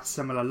had that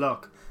similar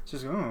look.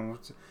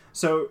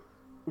 So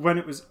when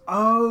it was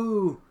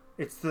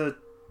it's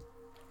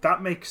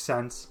that makes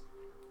sense.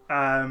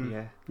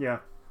 Yeah.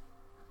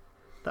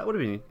 That would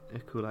have been a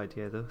cool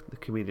idea though, the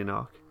chameleon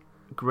arc.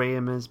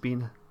 Graham has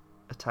been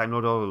a Time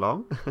Lord all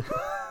along.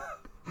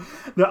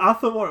 No, I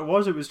thought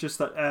what it was just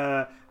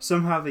that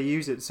somehow they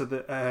use it so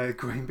that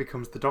Graham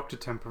becomes the Doctor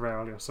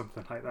temporarily or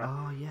something like that.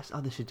 Oh yes,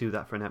 they should do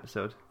that for an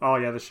episode. Oh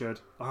yeah, they should.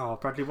 Oh,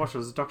 Bradley Watcher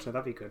as a Doctor,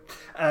 that'd be good.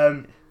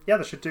 Yeah,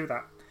 they should do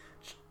that.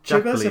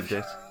 Jack believed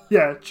it.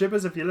 Yeah,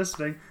 Chibbers, if you're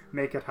listening,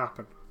 make it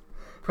happen.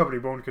 Probably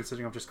won't,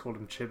 considering I've just called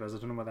him Chibbers. I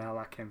don't know where the hell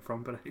that came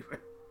from, but anyway.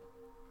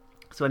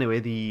 So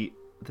anyway, the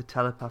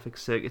telepathic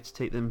circuits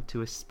take them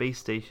to a space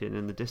station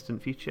in the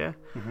distant future.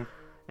 Mm-hmm.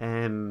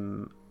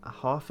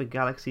 half a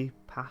galaxy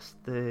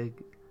past the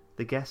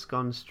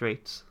Gascon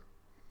Straits,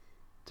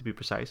 to be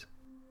precise.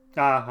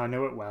 Ah, I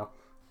know it well.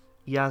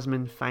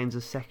 Yasmin finds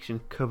a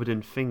section covered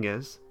in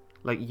fingers,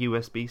 like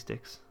USB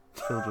sticks,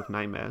 filled with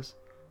nightmares.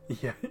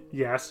 Yeah,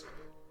 yes.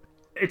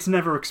 It's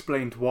never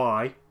explained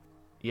why.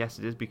 Yes,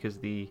 it is because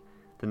the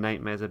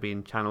nightmares are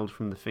being channeled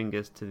from the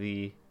fingers to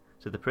the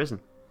prison.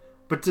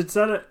 But did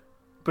Zella...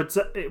 But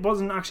it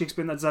wasn't actually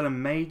explained that Zella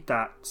made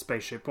that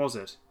spaceship, was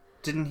it?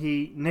 Didn't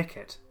he nick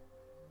it?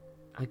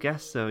 I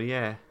guess so,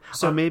 yeah.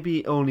 So or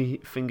maybe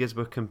only fingers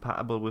were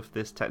compatible with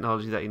this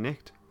technology that he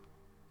nicked.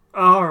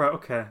 Oh, right,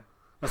 okay.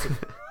 That's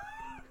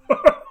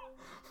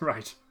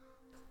right.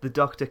 The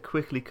Doctor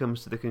quickly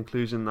comes to the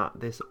conclusion that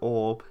this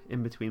orb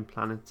in between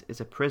planets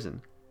is a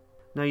prison.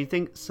 Now, you'd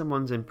think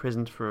someone's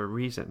imprisoned for a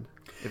reason,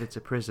 if it's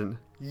a prison.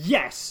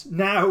 Yes!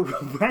 Now,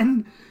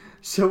 when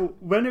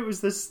it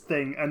was this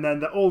thing, and then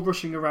they're all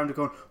rushing around and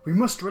going, we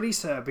must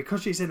release her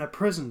because she's in a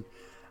prison.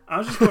 I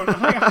was just going,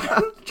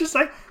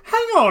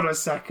 hang on a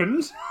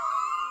second.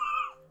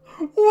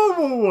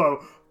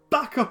 Whoa.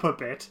 Back up a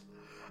bit.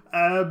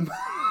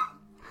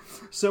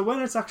 So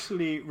when it's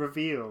actually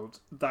revealed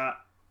that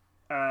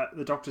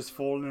the Doctor's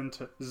fallen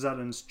into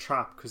Zellen's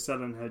trap, because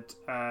Zellen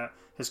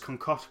has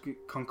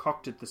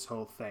concocted this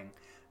whole thing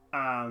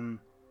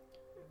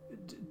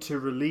to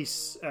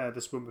release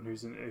this woman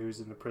who's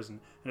in the prison,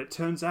 and it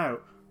turns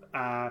out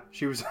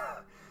she was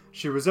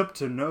up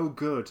to no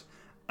good,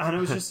 and I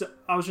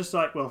was just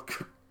like, well,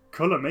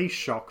 colour me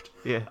shocked.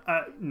 Yeah,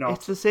 not.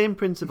 It's the same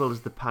principle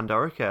as the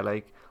Pandorica.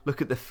 Like,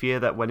 look at the fear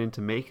that went into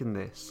making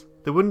this.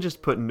 They wouldn't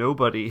just put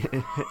nobody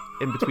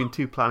in between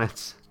two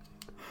planets.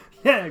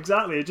 Yeah,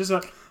 exactly. It just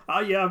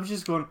I was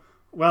just going,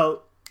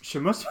 well, she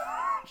must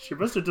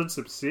have done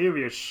some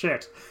serious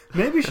shit.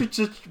 Maybe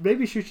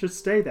she should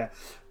stay there.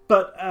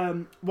 But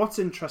what's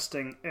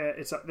interesting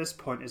is at this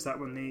point is that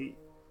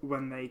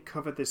when they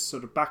cover this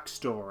sort of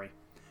backstory,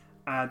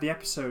 the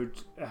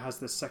episode has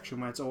this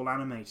section where it's all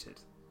animated.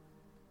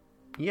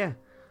 Yeah,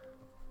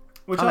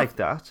 which I like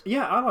that.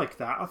 Yeah, I like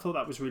that. I thought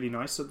that was really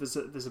nice. So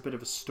there's a bit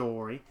of a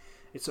story.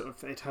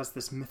 It has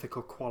this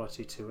mythical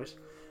quality to it,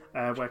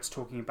 where it's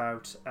talking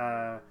about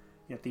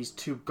these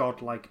two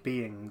godlike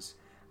beings,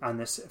 and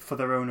this for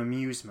their own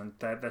amusement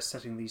they're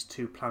setting these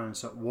two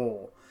planets at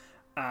war.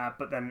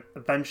 But then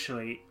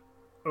eventually,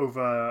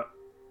 over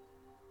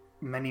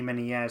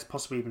many years,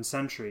 possibly even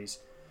centuries,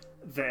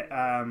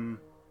 the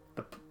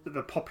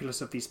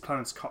populace of these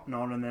planets cotton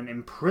on and then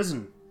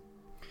imprison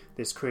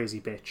this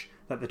crazy bitch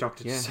that the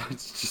Doctor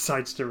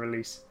decides to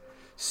release.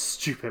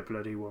 Stupid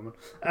bloody woman.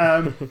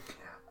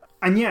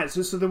 And yeah,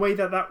 so the way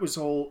that was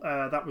all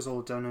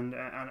done,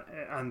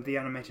 and the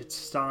animated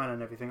style and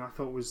everything, I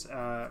thought was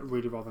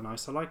really rather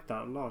nice. I liked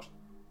that a lot.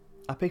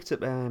 I picked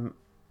up on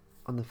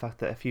the fact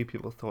that a few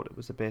people thought it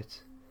was a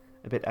bit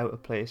out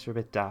of place or a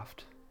bit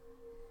daft.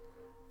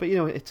 But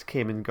it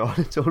came and gone.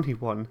 It's only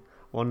one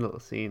little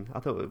scene. I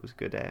thought it was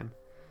good.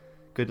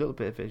 Good little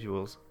bit of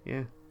visuals.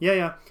 Yeah.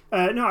 Yeah.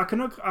 No, I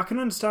can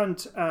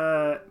understand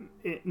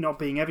it not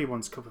being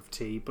everyone's cup of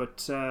tea,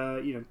 but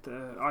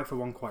I for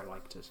one quite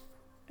liked it.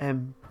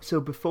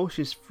 So before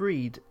she's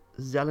freed,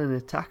 Zellen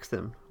attacks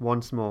them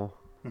once more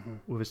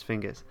with his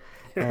fingers.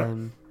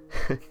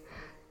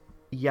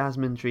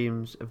 Yasmin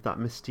dreams of that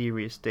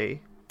mysterious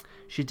day.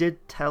 She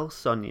did tell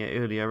Sonia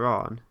earlier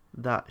on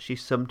that she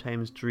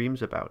sometimes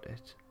dreams about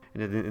it.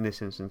 In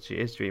this instance, she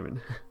is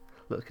dreaming.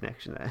 Little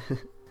connection there.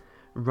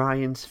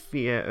 Ryan's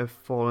fear of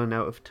falling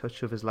out of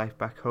touch with his life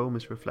back home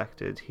is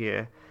reflected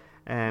here,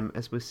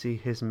 as we see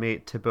his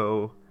mate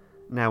Thibault,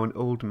 now an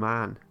old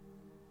man,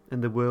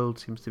 and the world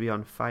seems to be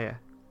on fire.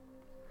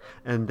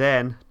 And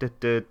then,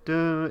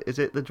 is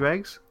it the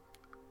dregs?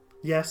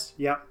 Yes,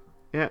 yeah.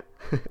 Yeah.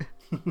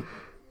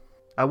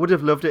 I would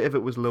have loved it if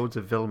it was loads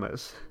of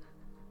Vilmas.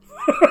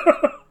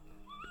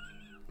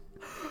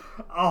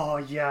 Oh,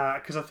 yeah,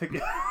 because I think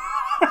it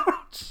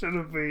should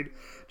have been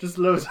just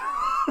loads.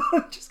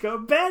 Just go,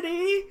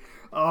 Betty!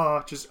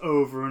 Oh, just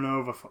over and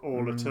over for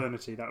all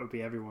eternity. That would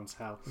be everyone's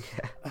hell.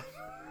 Yeah.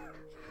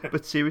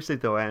 But seriously,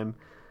 though,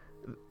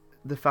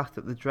 the fact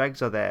that the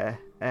dregs are there,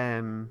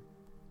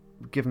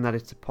 given that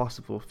it's a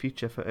possible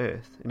future for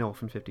Earth in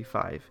Orphan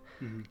 55,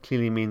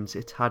 clearly means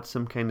it's had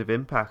some kind of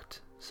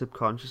impact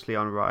subconsciously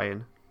on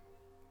Ryan.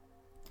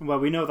 Well,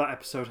 we know that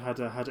episode had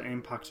an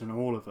impact on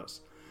all of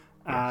us.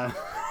 Yes.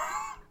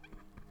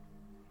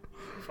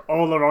 For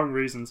all the wrong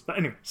reasons. But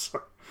anyway,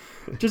 sorry.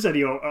 Just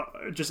any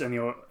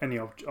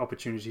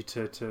opportunity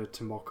to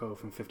mock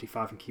Orphan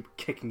 55 and keep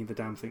kicking the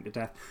damn thing to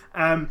death.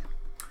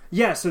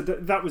 Yeah, so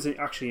that was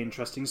actually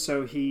interesting.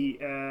 So he,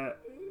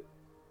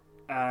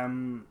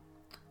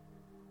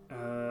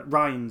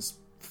 Ryan's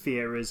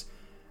fear is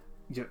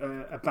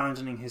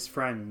abandoning his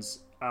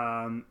friends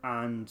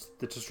and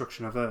the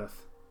destruction of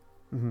Earth.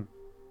 Mm-hmm.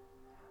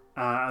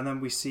 And then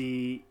we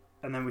see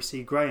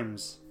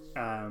Graham's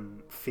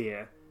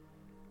fear,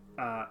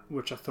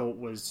 which I thought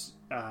was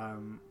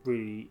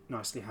really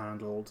nicely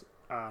handled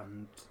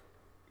and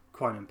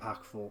quite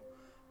impactful.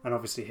 And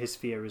obviously his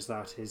fear is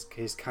that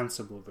his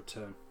cancer will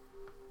return.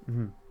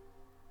 Hmm.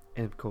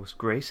 And of course,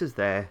 Grace is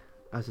there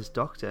as his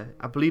doctor.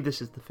 I believe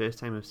this is the first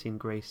time I've seen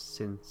Grace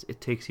since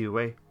It Takes You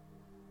Away.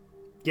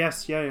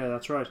 Yes, yeah,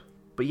 that's right.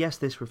 But yes,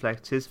 this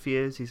reflects his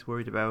fears. He's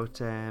worried about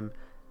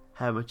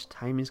how much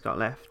time he's got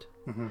left.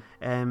 Mm-hmm.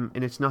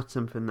 And it's not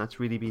something that's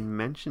really been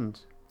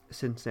mentioned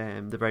since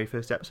the very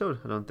first episode,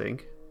 I don't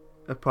think,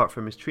 apart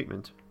from his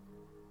treatment.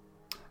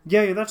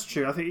 Yeah, that's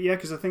true. I think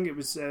because I think it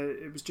was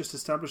just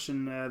established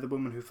in The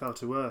Woman Who Fell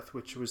to Earth,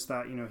 which was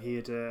that he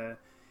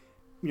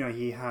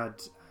had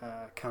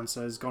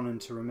cancer, has gone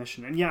into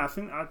remission, and I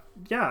think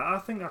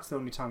that's the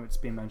only time it's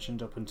been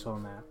mentioned up until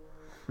now.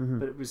 Mm-hmm.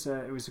 But it was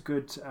a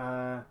good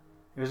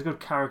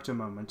character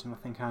moment, and I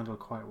think handled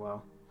quite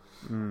well.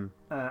 Mm.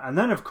 And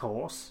then of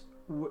course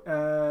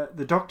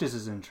the Doctor's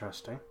is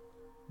interesting.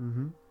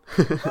 Mm-hmm.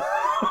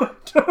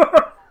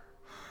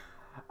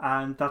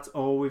 And that's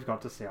all we've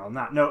got to say on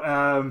that.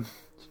 No,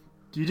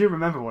 you do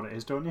remember what it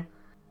is, don't you?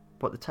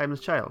 What, the Timeless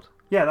Child?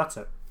 Yeah, that's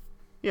it.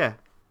 Yeah.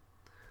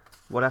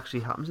 What actually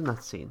happens in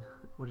that scene?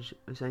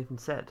 Is anything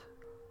said?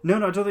 No,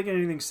 I don't think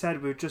anything's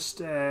said. We just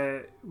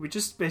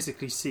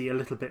basically see a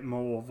little bit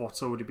more of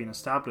what's already been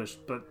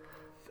established. But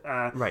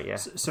right, yeah.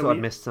 So I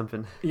missed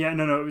something. Yeah,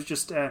 no. It was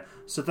just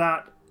so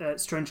that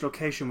strange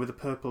location with a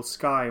purple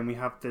sky, and we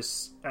have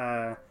this.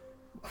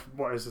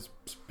 What is this?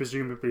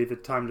 Presumably the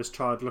Timeless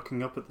Child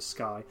looking up at the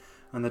sky,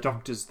 and the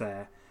Doctor's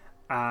there.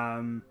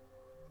 But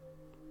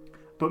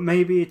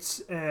maybe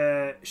it's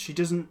she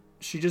doesn't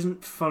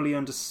fully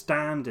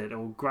understand it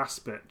or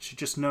grasp it. She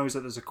just knows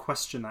that there's a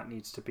question that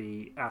needs to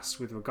be asked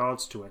with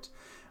regards to it,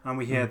 and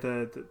we hear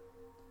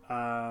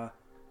and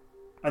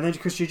then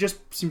because she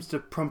just seems to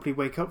promptly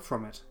wake up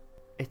from it.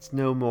 It's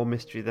no more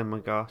mystery than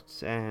we got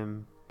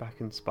back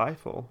in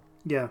Spyfall.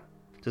 Yeah,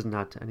 doesn't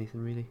add to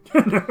anything really.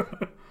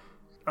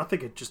 I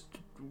think it just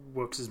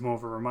works as more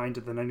of a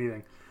reminder than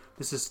anything.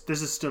 This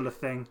is still a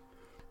thing.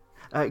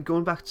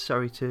 Going back,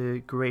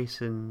 to Grace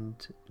and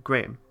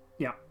Graham.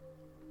 Yeah.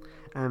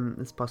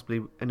 It's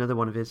possibly another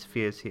one of his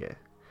fears here.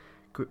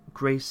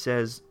 Grace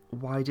says,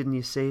 "Why didn't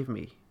you save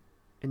me?"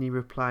 And he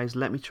replies,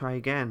 "Let me try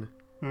again."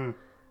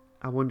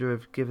 I wonder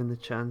if given the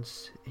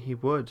chance he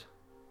would.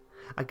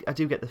 I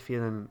do get the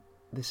feeling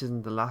this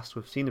isn't the last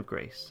we've seen of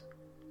Grace.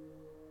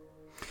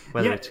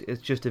 Whether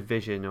it's just a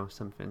vision or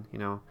something, you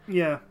know.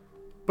 Yeah.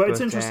 But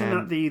it's interesting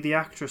that the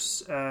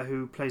actress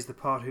who plays the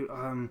part, who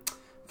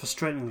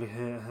frustratingly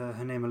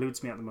her name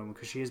eludes me at the moment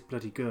because she is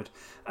bloody good.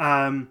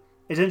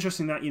 It's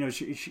interesting that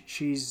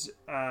she's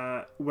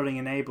willing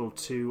and able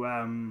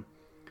to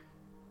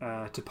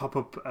pop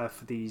up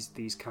for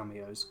these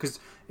cameos,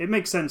 because it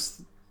makes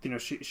sense.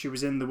 She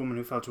was in The Woman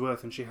Who Fell to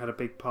Earth and she had a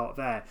big part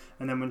there,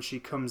 and then when she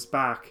comes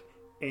back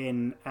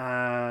in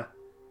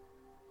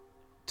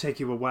Take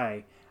You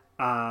Away,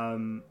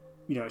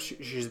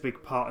 she's a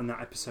big part in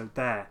that episode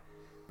there.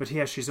 But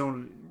here she's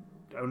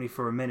only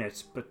for a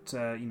minute, but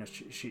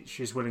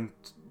she's willing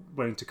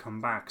to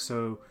come back.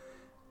 So,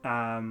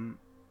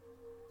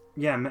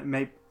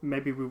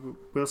 maybe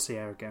we'll see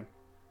her again.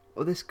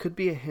 Well, this could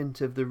be a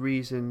hint of the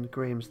reason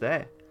Graham's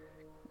there.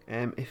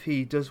 If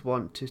he does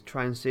want to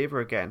try and save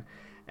her again,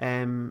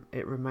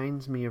 it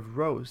reminds me of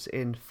Rose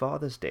in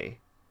Father's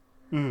Day,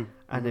 and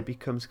it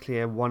becomes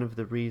clear one of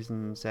the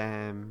reasons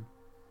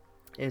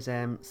is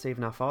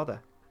saving our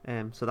father.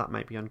 So that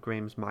might be on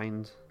Graham's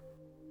mind.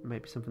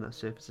 Maybe something that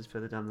surfaces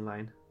further down the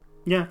line.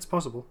 Yeah, it's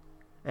possible.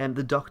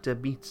 The Doctor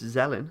meets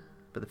Zelen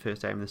for the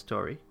first time in the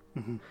story.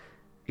 Mm-hmm.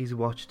 He's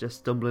watched us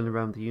stumbling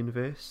around the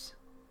universe.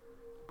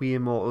 "We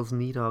immortals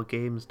need our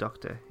games,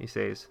 Doctor," he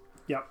says.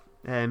 Yeah.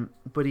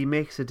 But he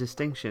makes a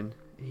distinction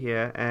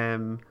here.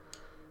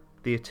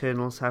 The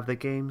Eternals have their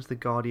games, the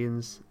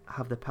Guardians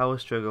have their power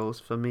struggles.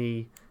 For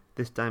me,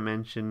 this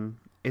dimension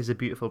is a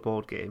beautiful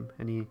board game,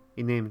 and he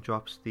name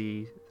drops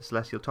the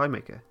Celestial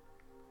Toymaker.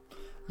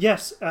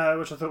 Yes,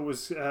 which I thought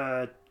was,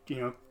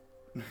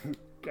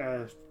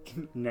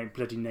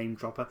 bloody name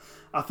dropper.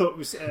 I thought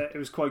it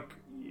was quite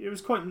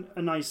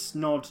a nice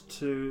nod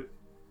to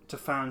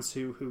fans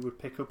who would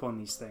pick up on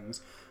these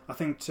things. I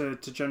think to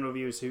general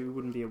viewers who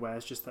wouldn't be aware,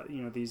 it's just that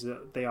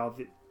they are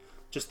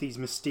just these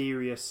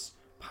mysterious,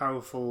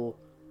 powerful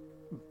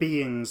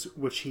beings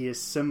which he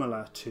is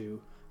similar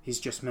to.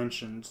 He's just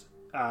mentioned,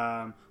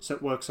 so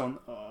it works on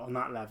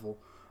that level.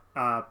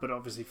 But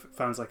obviously,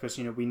 fans like us,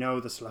 we know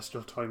the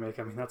Celestial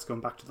Toymaker. I mean, that's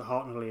going back to the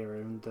Hartnell era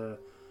and the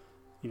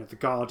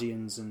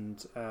Guardians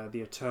and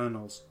the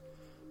Eternals.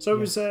 So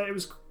it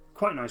was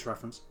quite a nice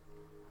reference.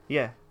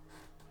 Yeah,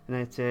 and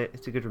it's a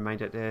good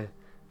reminder to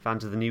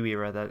fans of the new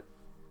era that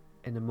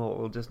an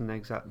immortal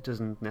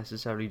doesn't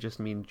necessarily just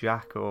mean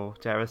Jack or,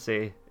 dare I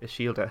say, a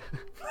shielder.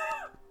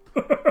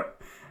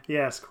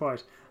 Yes,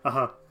 quite.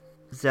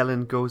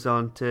 Zelen goes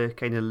on to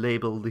kind of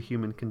label the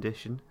human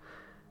condition.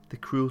 The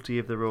cruelty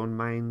of their own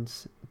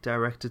minds,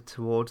 directed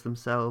towards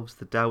themselves,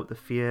 the doubt, the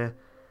fear,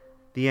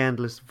 the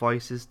endless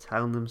voices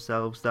telling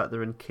themselves that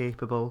they're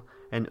incapable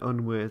and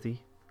unworthy,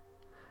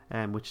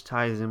 which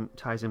ties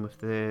in with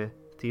the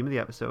theme of the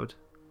episode,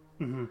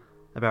 mm-hmm.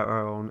 about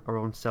our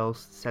own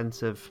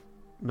sense of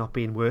not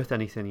being worth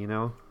anything,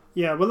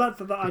 Yeah, well, that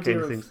idea kind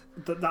of of things.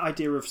 that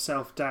idea of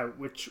self-doubt,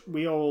 which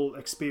we all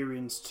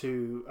experience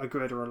to a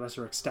greater or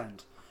lesser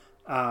extent,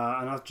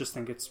 and I just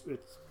think it's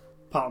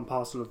part and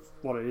parcel of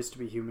what it is to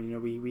be human. You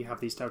know, we have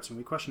these doubts and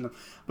we question them.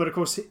 But of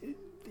course,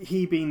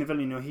 he being the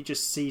villain, you know, he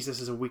just sees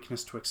this as a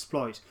weakness to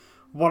exploit.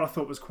 What I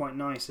thought was quite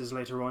nice is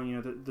later on, you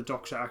know, the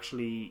Doctor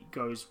actually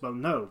goes, well,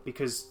 no,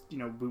 because, you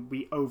know,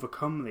 we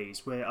overcome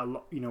these. We're a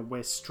lot, you know,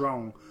 we're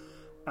strong,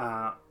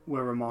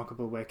 we're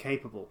remarkable, we're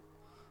capable,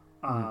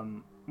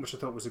 which I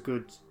thought was a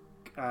good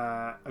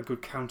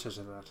counter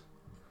to that.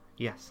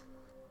 Yes.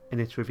 And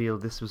it's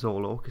revealed this was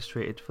all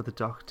orchestrated for the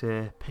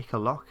Doctor to pick a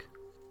lock.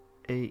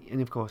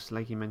 And of course,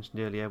 like you mentioned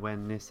earlier,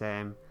 when this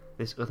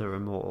other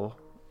immortal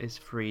is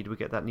freed, we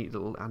get that neat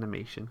little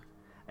animation.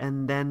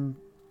 And then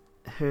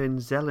her and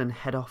Zelen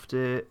head off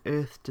to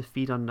Earth to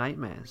feed on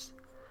nightmares.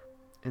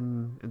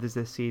 And there's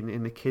this scene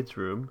in the kids'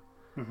 room,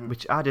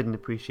 which I didn't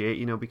appreciate,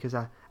 you know, because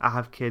I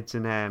have kids,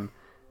 and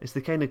it's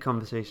the kind of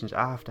conversations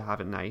I have to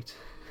have at night.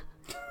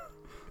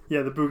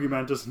 Yeah, the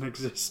boogeyman doesn't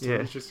exist. Yeah.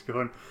 He's just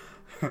going,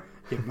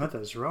 your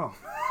mother's wrong.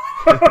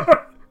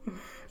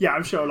 Yeah,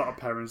 I'm sure a lot of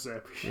parents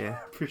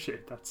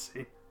appreciate that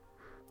scene.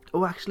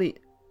 Oh, actually,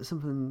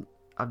 something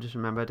I've just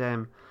remembered.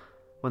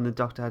 When the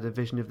Doctor had a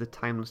vision of the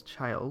timeless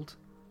child,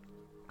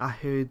 I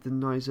heard the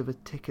noise of a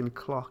ticking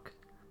clock,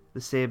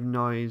 the same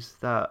noise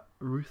that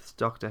Ruth's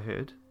Doctor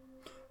heard.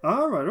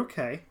 Oh, right,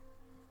 okay.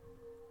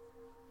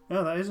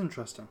 Yeah, that is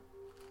interesting.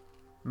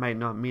 Might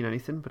not mean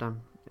anything, but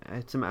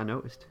it's something I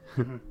noticed.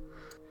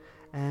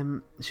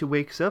 She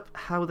wakes up.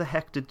 How the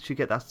heck did she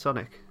get that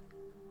Sonic?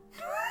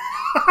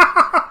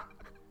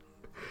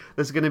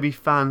 There's going to be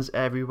fans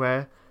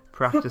everywhere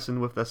practicing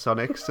with their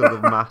Sonics, so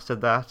they've mastered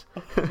that.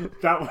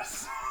 That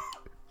was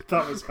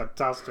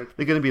fantastic.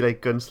 They're going to be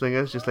like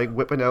gunslingers, just like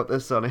whipping out their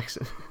Sonics.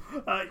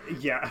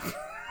 Yeah.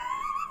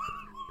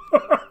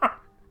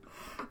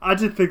 I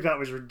did think that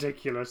was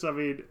ridiculous. I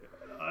mean,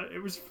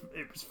 it was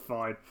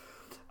fine.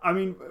 I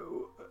mean,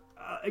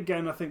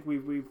 again, I think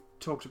we've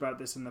talked about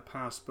this in the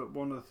past, but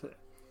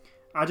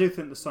I do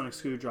think the sonic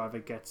screwdriver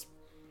gets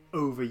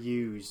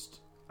overused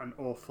an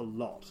awful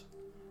lot.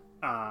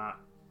 And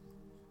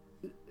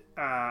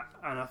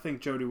I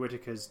think Jodie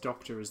Whittaker's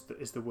Doctor is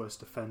the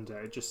worst offender.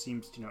 It just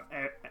seems, you know,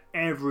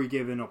 every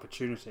given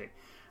opportunity,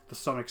 the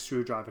sonic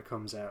screwdriver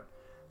comes out,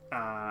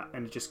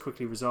 and it just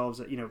quickly resolves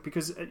it. You know,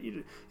 because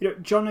you know,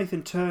 John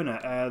Nathan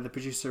Turner, the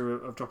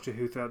producer of Doctor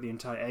Who throughout the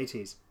entire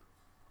 80s,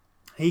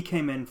 he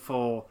came in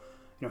for,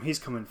 you know, he's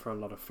come in for a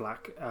lot of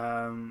flack.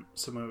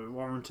 Some of it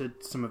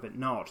warranted, some of it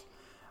not.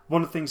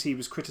 One of the things he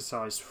was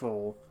criticised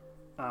for,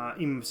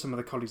 even with some of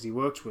the colleagues he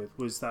worked with,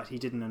 was that he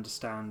didn't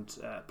understand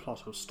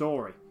plot or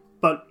story.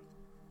 But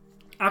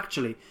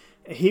actually,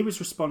 he was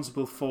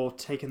responsible for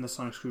taking the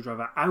sonic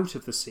screwdriver out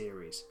of the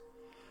series,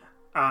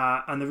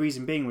 and the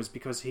reason being was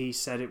because he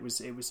said it was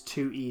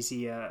too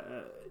easy.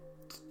 It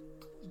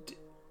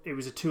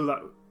was a tool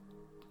that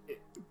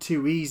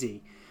too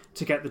easy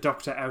to get the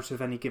Doctor out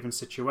of any given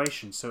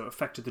situation, so it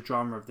affected the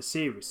drama of the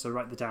series. So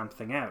write the damn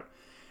thing out.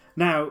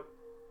 Now,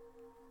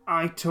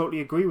 I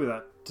totally agree with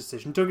that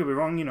decision. Don't get me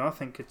wrong. You know, I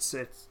think it's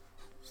you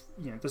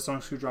know, the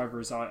sonic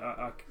screwdriver is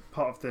part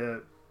of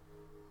the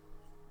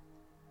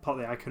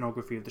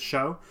iconography of the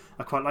show.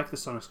 I quite like the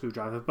sonic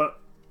screwdriver, but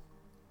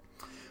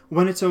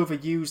when it's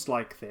overused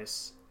like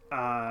this, you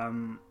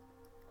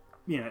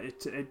know,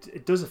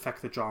 it does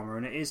affect the drama,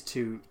 and it is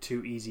too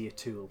easy a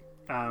tool.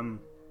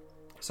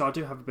 So I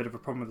do have a bit of a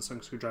problem with the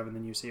sonic screwdriver in the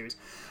new series,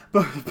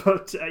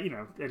 but you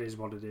know, it is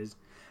what it is.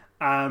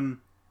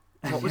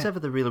 What was ever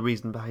the real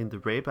reason behind the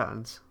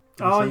Ray-Bans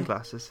and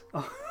sunglasses?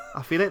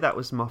 I feel like that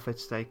was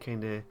Moffat's like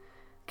kind of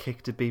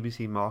kick to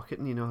BBC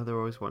marketing. You know how they're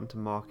always wanting to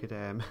market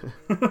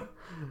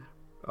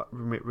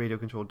radio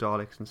controlled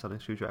Daleks and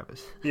sonic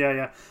screwdrivers.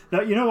 Yeah.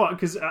 Now, you know what?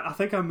 Because I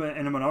think I'm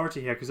in a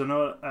minority here, because I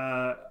know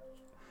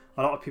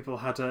a lot of people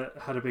had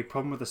a big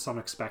problem with the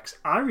sonic specs.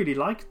 I really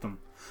liked them.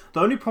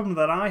 The only problem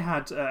that I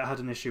had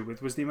an issue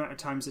with was the amount of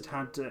times it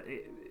had,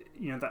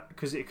 you know, that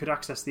because it could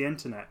access the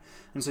internet,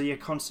 and so you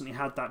constantly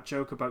had that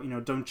joke about, you know,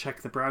 don't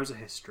check the browser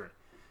history.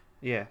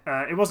 Yeah.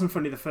 It wasn't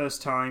funny the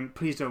first time.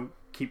 Please don't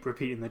keep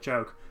repeating the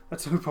joke.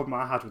 That's the only problem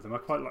I had with them.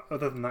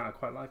 Other than that, I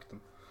quite liked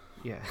them.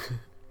 Yeah.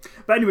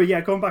 But anyway,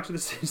 yeah, going back to the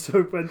scene.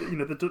 So when, you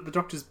know, the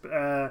Doctor's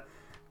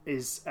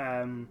is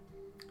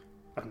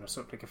I don't know,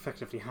 sort of like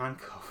effectively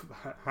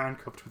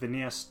handcuffed with an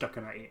ear stuck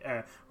in her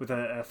ear, with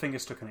a finger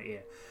stuck in her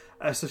ear.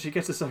 So she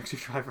gets the sonic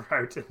screwdriver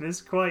out, and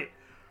it's quite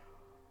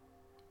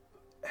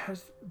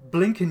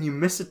blink and you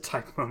miss it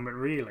type moment.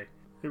 Really,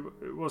 it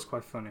was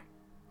quite funny.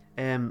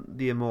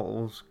 The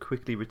Immortals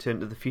quickly return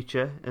to the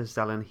future as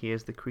Zelen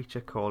hears the creature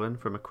calling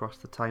from across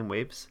the time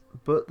waves.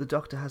 But the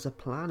Doctor has a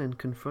plan and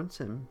confronts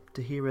him.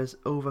 Tahira's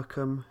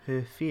overcome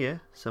her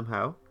fear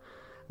somehow,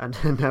 and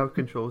now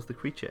controls the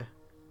creature.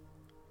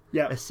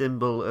 Yeah, a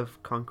symbol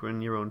of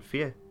conquering your own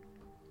fear.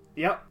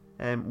 Yep.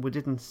 We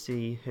didn't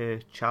see her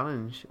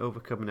challenge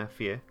overcoming her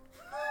fear.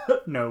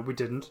 No, we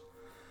didn't.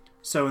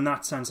 So in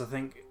that sense, I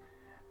think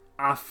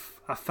I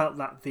felt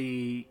that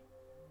the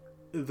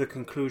the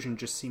conclusion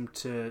just seemed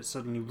to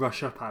suddenly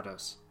rush up at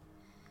us.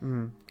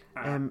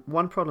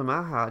 One problem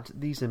I had,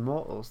 these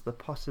Immortals, they're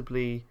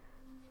possibly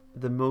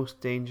the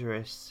most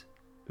dangerous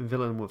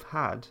villain we've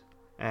had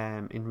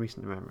in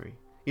recent memory.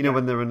 You know,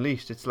 when they're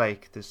unleashed, it's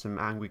like there's some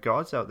angry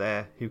gods out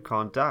there who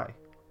can't die.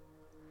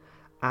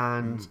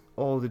 And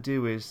all they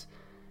do is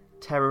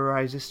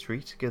terrorize the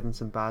street, give them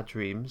some bad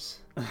dreams,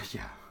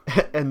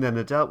 and then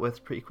they're dealt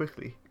with pretty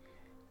quickly.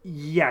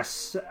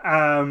 Yes.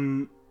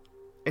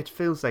 It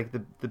feels like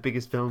the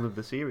biggest villain of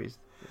the series.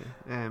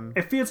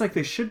 It feels like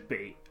they should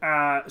be.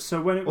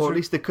 So when it was or at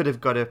least they could have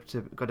got up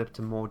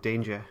to more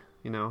danger,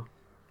 you know.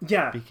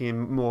 Yeah.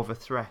 Became more of a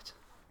threat.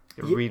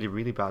 A really,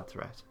 really bad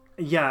threat.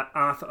 Yeah,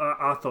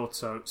 I thought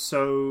so.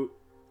 So,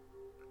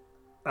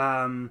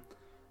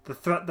 the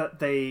threat that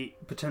they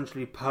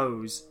potentially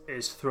pose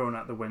is thrown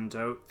out the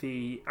window.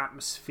 The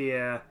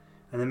atmosphere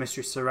and the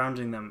mystery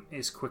surrounding them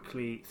is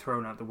quickly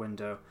thrown out the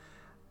window.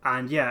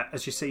 And yeah,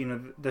 as you say, you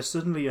know, they're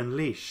suddenly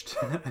unleashed,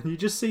 and you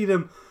just see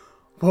them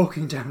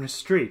walking down a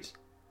street.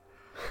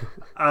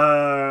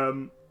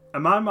 And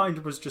my mind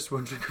was just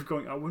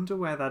wondering, I wonder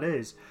where that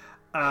is.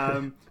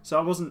 So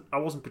I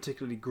wasn't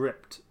particularly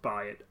gripped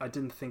by it. I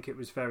didn't think it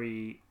was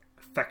very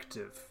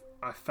effective.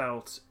 I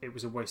felt it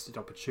was a wasted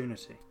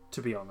opportunity,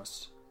 to be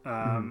honest.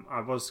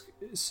 I was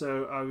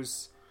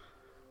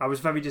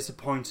very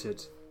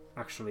disappointed,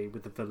 actually,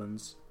 with the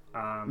villains.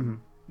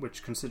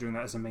 Which, considering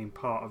that as a main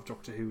part of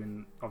Doctor Who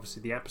and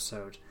obviously the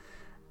episode,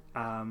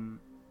 I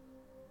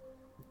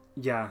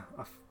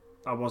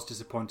was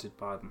disappointed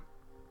by them.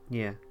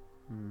 Yeah.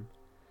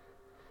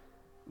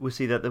 We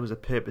see that there was a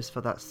purpose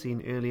for that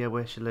scene earlier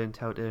where she learned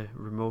how to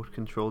remote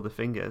control the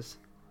fingers,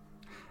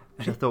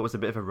 which I thought was a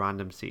bit of a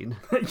random scene.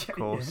 Of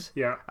course,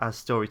 as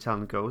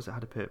storytelling goes, it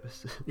had a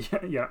purpose.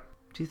 Yeah.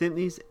 Do you think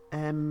these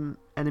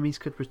enemies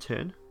could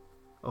return,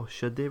 or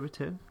should they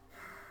return?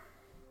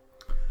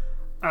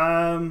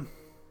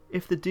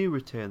 If they do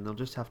return, they'll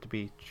just have to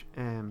be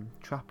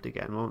trapped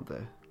again, won't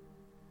they?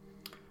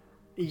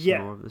 It's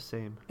more of the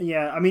same.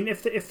 Yeah, I mean,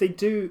 if they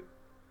do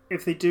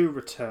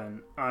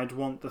return, I'd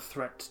want the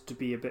threat to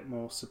be a bit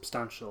more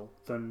substantial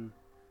than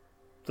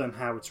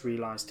how it's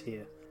realised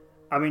here.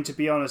 I mean, to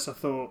be honest,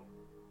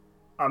 I'm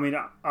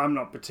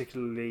not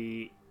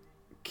particularly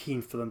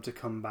keen for them to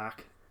come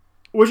back,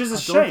 which is a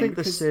shame. I don't think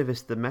they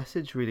serviced the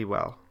message really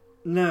well.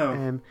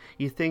 No.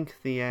 You think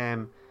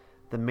the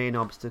main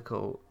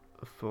obstacle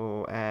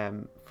for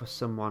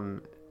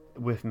someone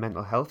with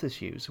mental health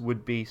issues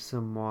would be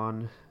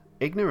someone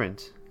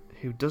ignorant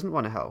who doesn't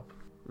want to help,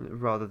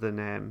 rather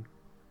than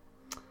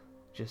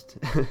just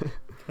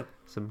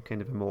some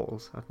kind of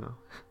immortals. I don't know.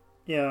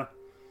 Yeah.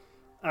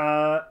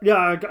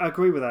 I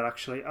agree with that,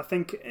 actually. I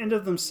think in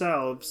of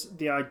themselves,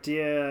 the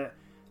idea,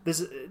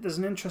 there's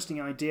an interesting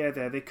idea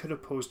there. They could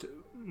have posed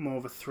more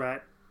of a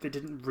threat. They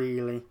didn't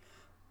really.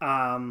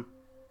 And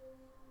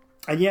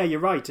yeah, you're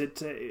right.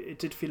 It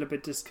did feel a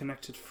bit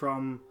disconnected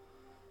from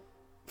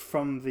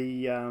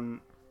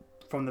the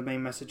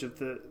main message of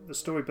the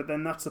story. But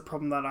then that's the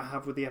problem that I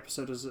have with the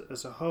episode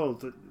as a whole.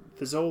 That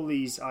there's all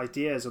these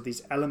ideas or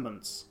these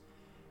elements,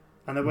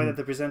 and the way that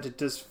they're presented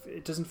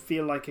doesn't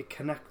feel like it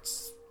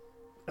connects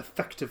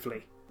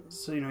effectively.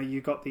 So you know,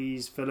 you got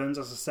these villains,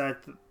 as I said.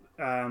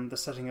 The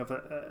setting of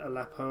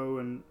Aleppo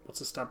and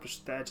what's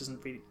established there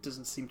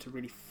doesn't seem to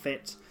really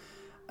fit.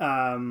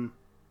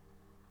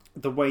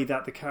 The way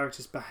that the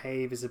characters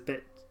behave is a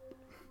bit.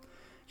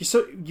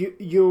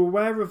 You're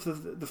aware of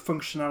the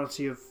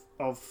functionality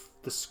of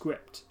the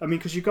script. I mean,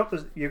 because you've got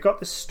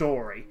the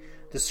story.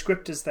 The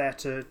script is there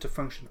to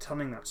function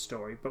telling that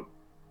story, but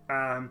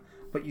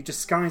you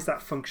disguise that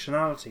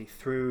functionality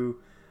through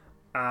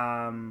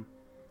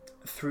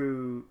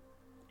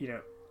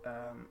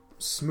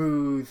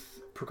smooth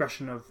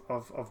progression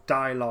of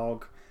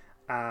dialogue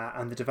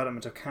and the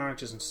development of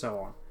characters and so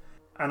on.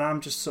 And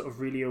I'm just sort of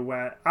really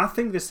aware. I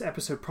think this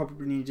episode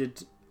probably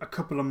needed a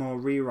couple of more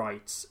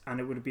rewrites, and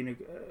it would have been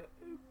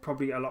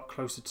probably a lot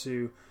closer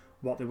to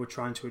what they were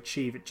trying to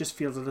achieve. It just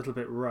feels a little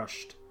bit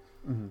rushed.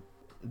 Mm-hmm.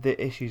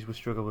 The issues with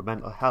struggle with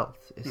mental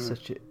health is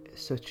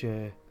such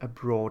a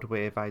broad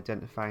way of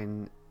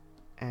identifying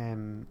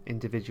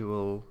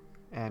individual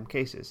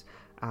cases,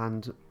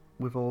 and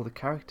with all the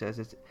characters,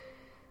 it's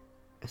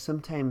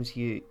sometimes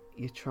you're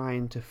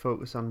trying to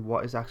focus on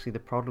what is actually the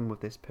problem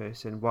with this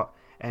person, what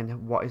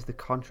is the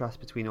contrast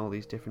between all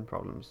these different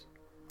problems.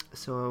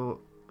 So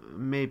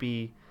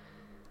maybe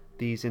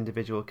these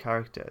individual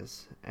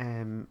characters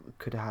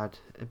could have had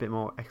a bit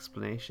more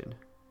explanation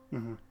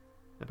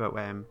about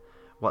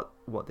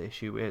what the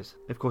issue is.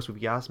 Of course, with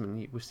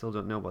Yasmin, we still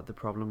don't know what the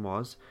problem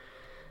was.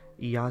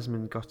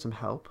 Yasmin got some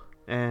help.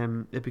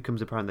 It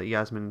becomes apparent that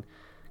Yasmin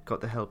got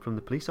the help from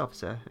the police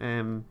officer.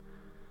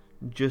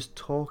 Just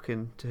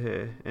talking to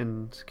her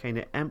and kind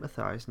of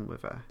empathising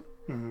with her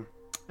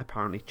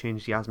apparently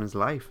changed Yasmin's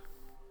life.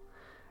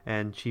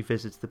 And she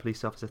visits the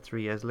police officer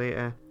 3 years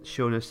later,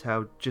 showing us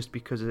how just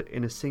because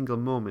in a single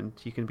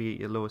moment you can be at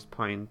your lowest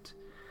point,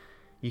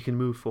 you can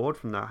move forward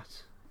from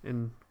that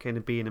and kind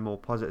of be in a more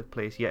positive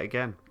place yet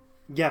again.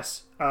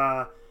 Yes,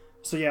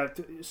 So yeah,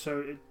 so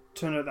it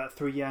turned out that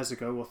 3 years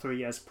ago, or 3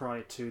 years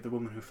prior to The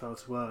Woman Who Fell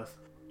to Earth,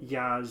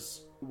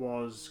 Yaz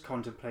was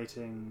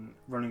contemplating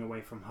running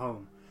away from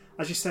home.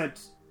 As you said,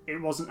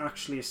 it wasn't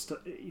actually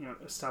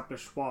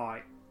established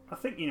why. I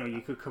think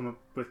you could come up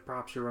with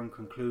perhaps your own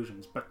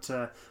conclusions, but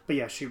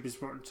yeah, she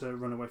was wanting to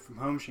run away from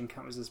home. She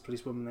encounters this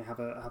policewoman. They have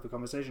a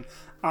conversation.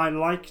 I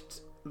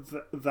liked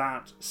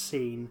that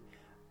scene,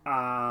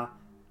 and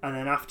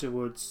then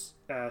afterwards,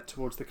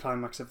 towards the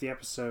climax of the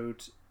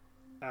episode,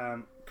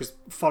 because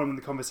following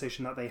the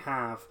conversation that they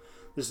have,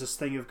 there's this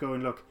thing of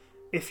going, look,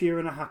 if you're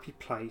in a happy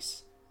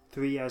place,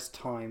 3 years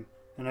time,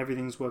 and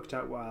everything's worked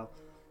out well,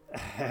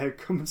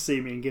 come and see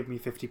me and give me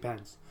 50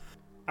 pence.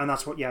 And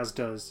that's what Yaz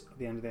does at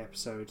the end of the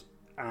episode,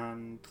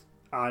 and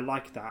I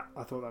liked that.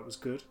 I thought that was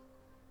good.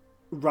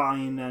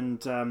 Ryan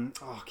and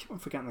I keep on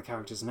forgetting the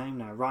character's name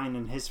now. Ryan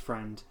and his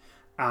friend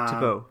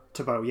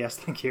Tabo, yes,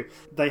 thank you.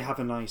 They have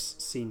a nice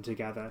scene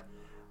together,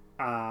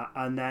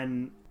 and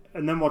then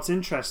what's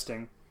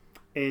interesting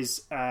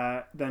is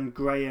then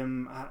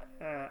Graham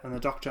and the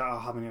Doctor are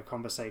having a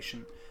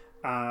conversation,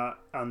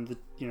 and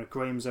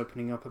Graham's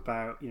opening up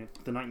about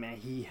the nightmare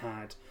he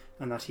had,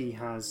 and that he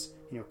has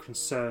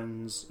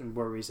concerns and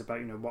worries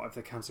about what if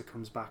the cancer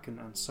comes back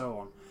and so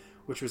on,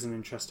 which was an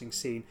interesting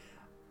scene.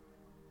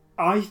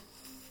 I'd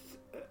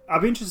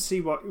be interested to see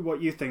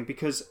what you think,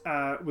 because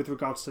with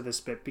regards to this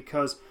bit,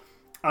 because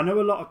I know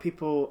a lot of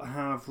people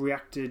have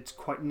reacted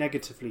quite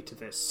negatively to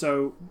this.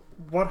 So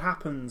what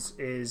happens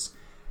is,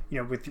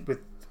 with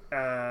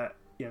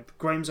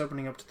Graham's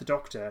opening up to the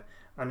Doctor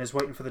and is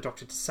waiting for the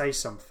Doctor to say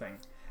something,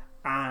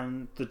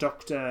 and the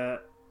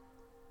Doctor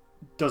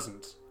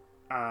doesn't,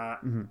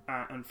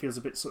 and feels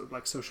a bit sort of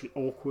like socially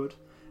awkward.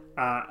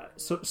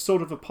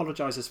 Sort of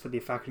apologises for the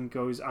effect and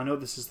goes, I know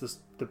this is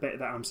the bit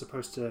that I'm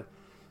supposed to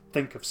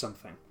think of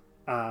something,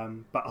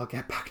 but I'll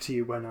get back to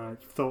you when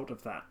I've thought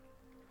of that.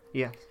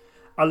 Yeah.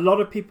 A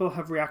lot of people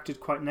have reacted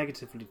quite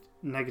negatively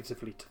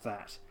to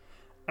that,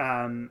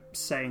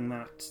 saying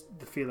that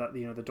they feel that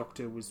the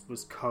Doctor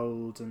was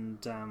cold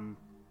and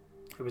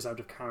it was out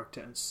of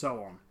character and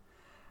so on.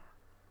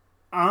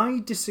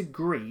 I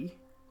disagree,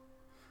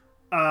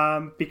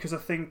 because I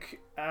think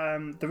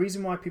the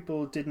reason why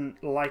people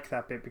didn't like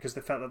that bit, because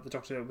they felt that the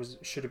Doctor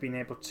should have been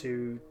able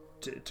to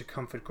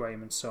comfort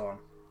Graham and so on.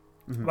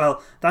 Mm-hmm.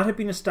 Well, that had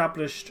been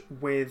established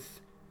with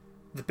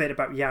the bit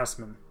about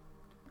Yasmin,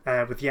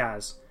 with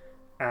Yaz.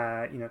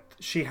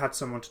 She had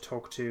someone to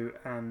talk to,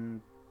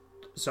 and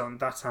so on.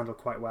 That's handled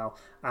quite well.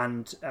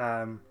 And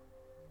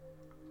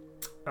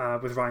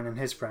with Ryan and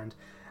his friend.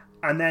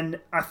 And then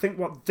I think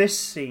what this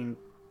scene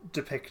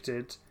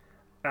depicted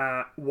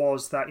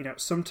was that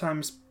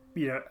sometimes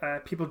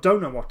people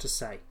don't know what to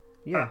say.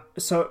 Yeah.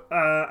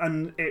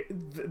 And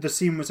the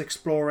scene was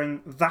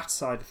exploring that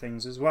side of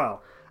things as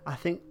well. I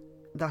think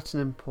that's an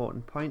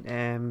important point.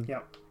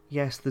 Yeah.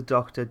 Yes, the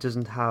Doctor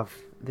doesn't have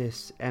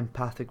this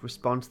empathic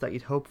response that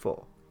you'd hope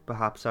for.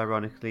 Perhaps,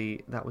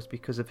 ironically, that was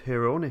because of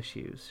her own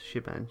issues. She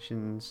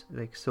mentions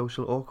like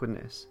social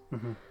awkwardness,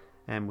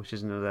 which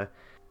is another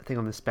thing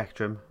on the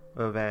spectrum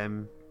of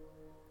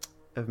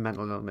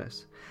mental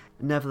illness.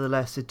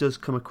 Nevertheless, it does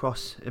come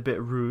across a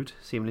bit rude,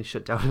 seemingly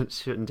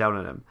shutting down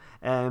on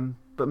him.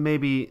 But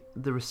maybe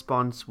the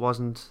response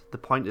wasn't the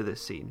point of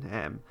this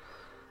scene.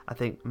 I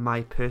think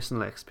my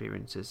personal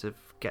experiences of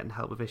getting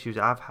help with issues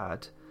I've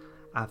had,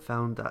 I've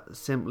found that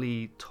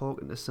simply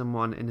talking to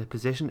someone in a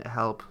position to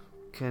help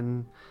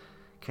can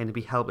kind of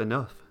be help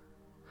enough.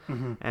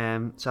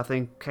 So I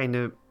think kind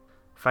of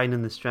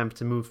finding the strength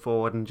to move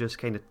forward and just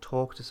kind of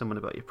talk to someone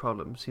about your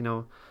problems,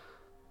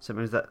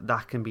 sometimes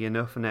that can be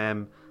enough. And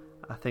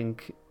I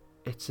think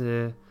it's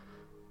an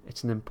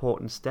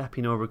important step,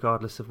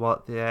 regardless of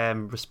what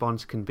the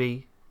response can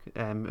be.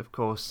 Of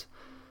course,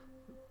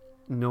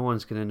 no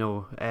one's going to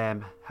know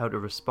how to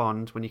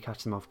respond when you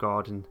catch them off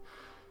guard and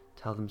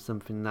tell them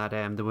something that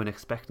they weren't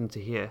expecting to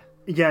hear.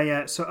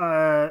 Yeah. So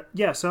I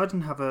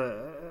didn't have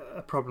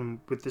a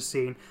problem with the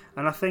scene,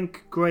 and I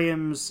think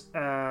Graham's.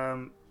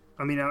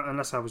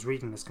 Unless I was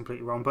reading this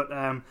completely wrong, but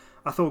I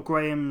thought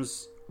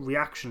Graham's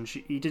reaction,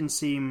 he didn't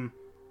seem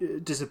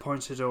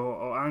disappointed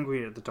or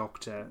angry at the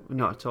Doctor.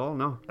 Not at all,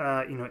 no.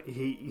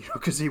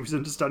 Because he was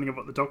understanding of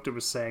what the Doctor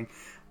was saying,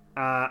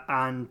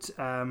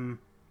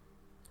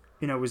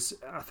 was,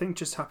 I think,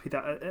 just happy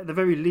that at the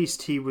very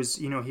least he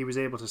was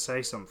able to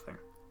say something.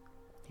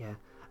 Yeah.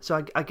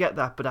 So I get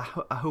that, but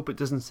I hope it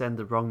doesn't send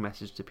the wrong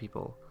message to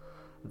people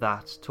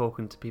that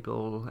talking to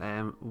people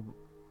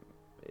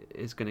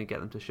is going to get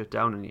them to shut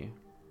down on you.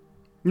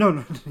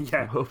 No,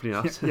 yeah. Hopefully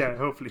not. Yeah,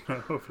 hopefully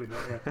not,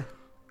 yeah.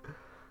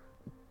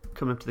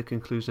 Coming up to the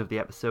conclusion of the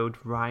episode,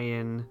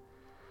 Ryan,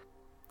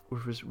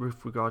 with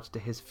regards to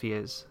his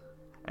fears,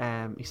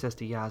 he says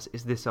to Yaz,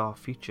 "Is this our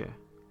future?"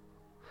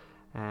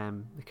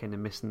 They're kind of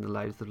missing the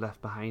lives they've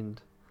left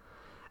behind.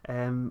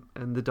 And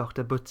the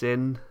Doctor butts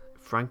in,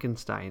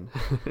 Frankenstein.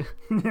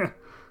 Yeah.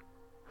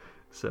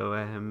 So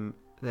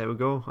there we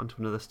go, on to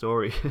another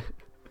story.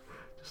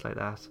 Just like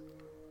that.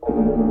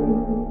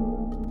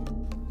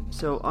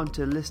 So on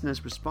to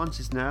listeners'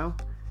 responses now.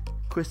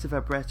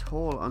 Christopher Brett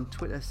Hall on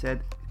Twitter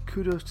said,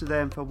 "Kudos to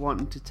them for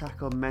wanting to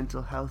tackle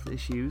mental health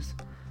issues.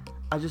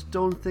 I just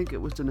don't think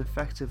it was done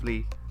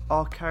effectively.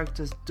 Our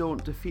characters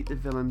don't defeat the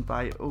villain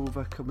by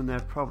overcoming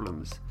their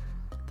problems.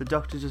 The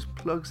Doctor just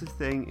plugs the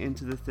thing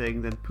into the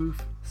thing, then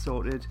poof,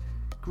 sorted.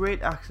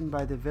 Great action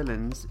by the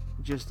villains,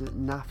 just a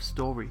naff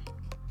story."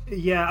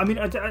 Yeah, I mean,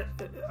 I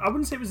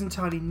wouldn't say it was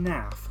entirely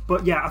naff,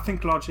 but yeah, I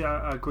think largely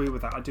I agree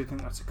with that. I do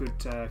think that's a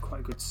good, quite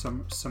a good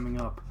summing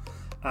up.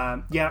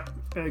 Yeah,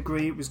 I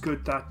agree. It was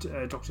good that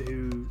Doctor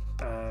Who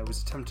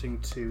was attempting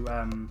to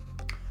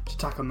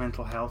tackle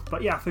mental health,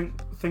 but yeah, I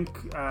think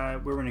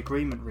we're in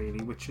agreement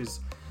really, which is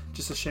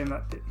just a shame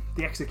that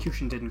the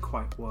execution didn't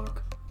quite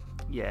work.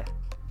 Yeah,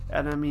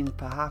 and I mean,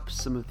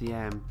 perhaps some of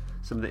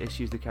the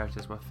issues the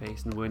characters were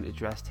facing weren't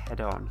addressed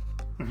head on.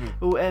 Mm-hmm.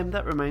 Oh,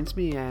 that reminds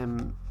me.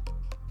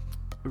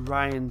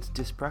 Ryan's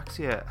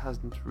dyspraxia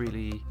hasn't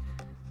really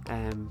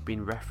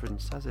been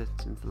referenced, has it,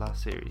 since the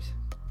last series?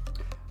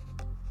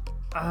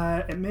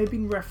 It may have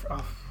been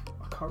I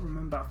can't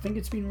remember. I think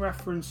it's been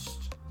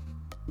referenced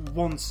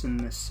once in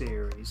this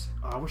series.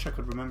 I wish I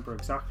could remember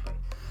exactly.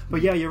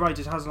 But yeah, you're right,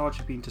 it has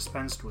largely been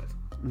dispensed with.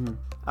 Mm-hmm.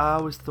 I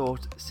always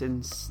thought,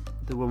 since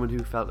The Woman Who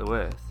Fell to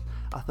Earth,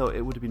 I thought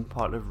it would have been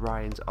part of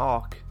Ryan's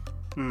arc.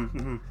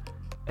 Mm-hmm.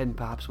 And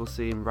perhaps we'll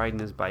see him riding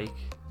his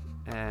bike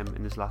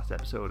in this last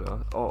episode,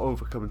 or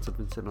overcoming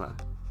something similar.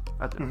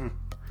 I don't know.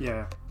 Mm-hmm.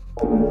 Yeah.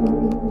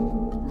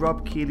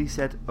 Rob Keeley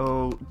said,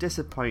 "Oh,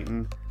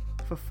 disappointing.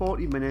 For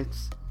 40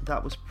 minutes,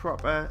 that was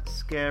proper,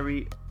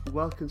 scary,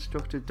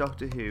 well-constructed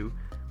Doctor Who,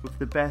 with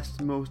the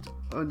best, most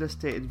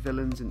understated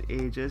villains in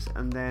ages,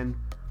 and then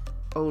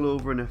all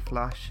over in a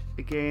flash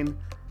again,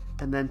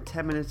 and then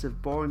 10 minutes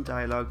of boring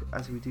dialogue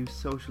as we do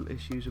social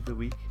issues of the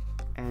week.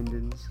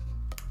 Endings."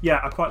 Yeah,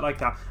 I quite like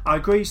that. I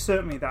agree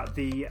certainly that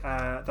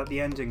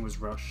the ending was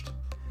rushed,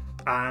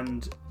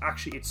 and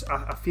actually,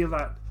 I feel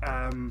that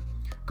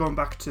going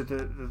back to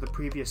the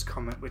previous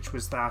comment, which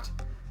was that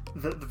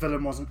the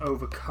villain wasn't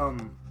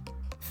overcome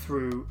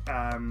through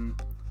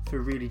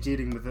really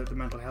dealing with the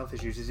mental health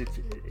issues.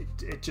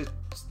 It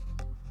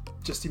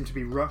just seemed to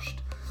be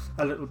rushed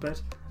a little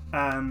bit.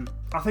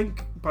 I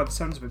think by the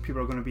sounds of it,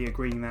 people are going to be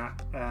agreeing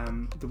that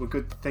there were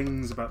good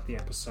things about the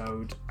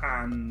episode,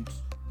 and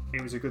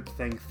it was a good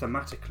thing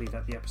thematically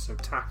that the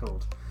episode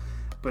tackled,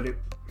 but it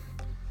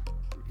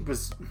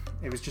was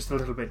just a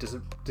little bit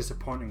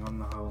disappointing on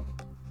the whole.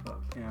 But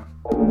yeah.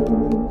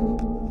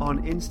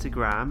 On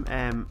Instagram,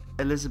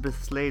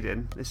 Elizabeth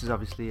Sladen, this is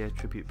obviously a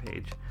tribute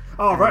page.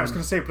 Oh right, I was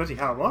going to say bloody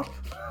hell, what?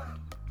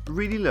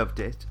 Really loved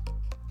it.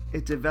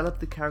 It developed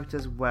the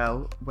characters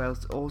well,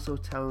 whilst also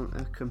telling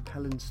a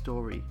compelling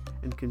story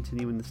and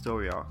continuing the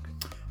story arc.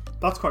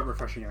 That's quite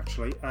refreshing,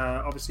 actually.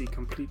 Obviously,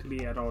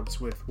 completely at odds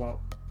with what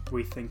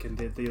we think and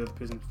the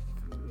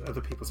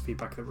other people's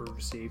feedback that were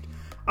received.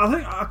 I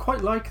think I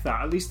quite like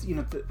that. At least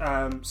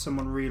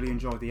someone really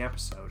enjoyed the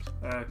episode,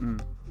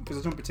 because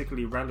I don't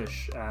particularly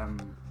relish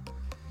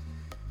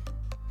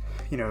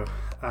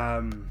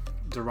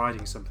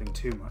deriding something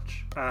too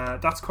much.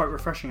 That's quite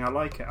refreshing. I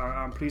like it.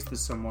 I'm pleased there's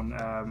someone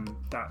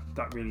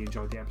that really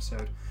enjoyed the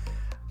episode.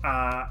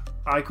 I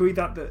agree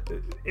that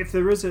if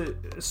there is a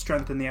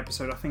strength in the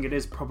episode, I think it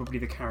is probably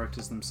the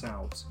characters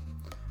themselves.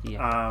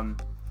 Yeah.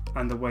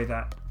 And the way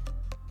that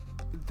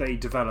they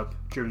develop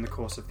during the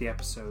course of the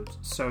episode.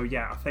 So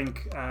yeah, I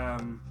think I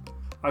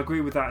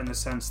agree with that in the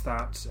sense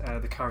that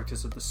the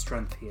characters are the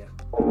strength here.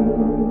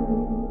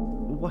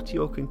 What's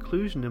your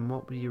conclusion, and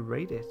what would you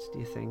rate it, do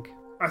you think?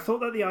 I thought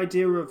that the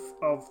idea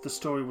of the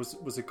story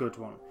was a good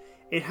one.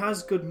 It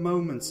has good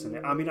moments in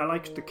it. I mean, I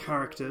liked the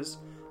characters.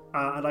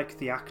 I liked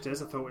the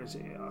actors. I thought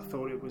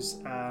it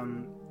was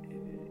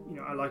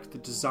I liked the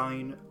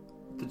design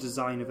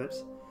of it.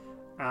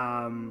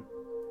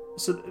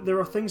 So there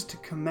are things to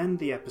commend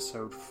the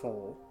episode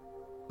for,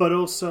 but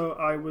also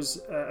I was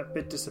a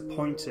bit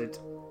disappointed.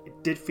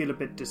 It did feel a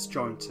bit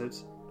disjointed.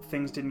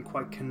 Things didn't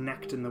quite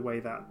connect in the way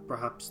that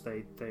perhaps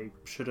they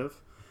should have.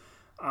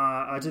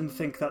 I didn't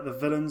think that the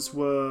villains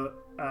were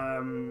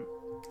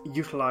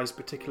utilised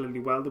particularly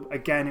well.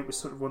 Again, it was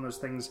sort of one of those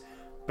things,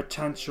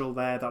 potential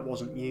there that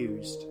wasn't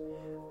used.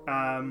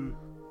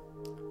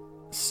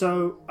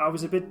 So I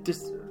was a bit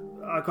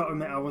I got to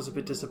admit, I was a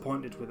bit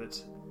disappointed with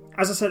it.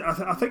 As I said,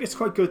 I think it's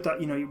quite good that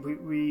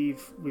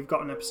we've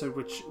got an episode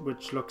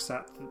which looks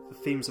at the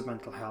themes of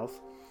mental health.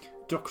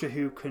 Doctor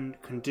Who can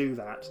do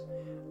that,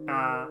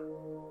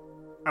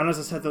 and as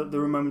I said,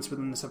 there are moments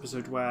within this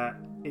episode where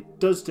it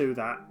does do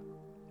that,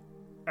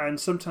 and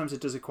sometimes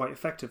it does it quite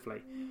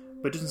effectively,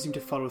 but it doesn't seem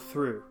to follow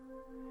through.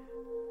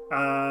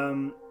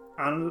 And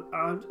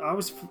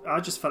I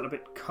just felt a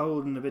bit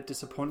cold and a bit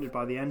disappointed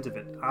by the end of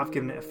it. I've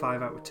given it a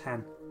 5 out of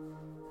 10.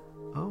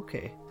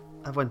 Okay.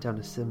 I went down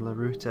a similar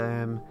route.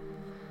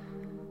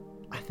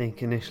 I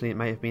think initially it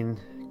might have been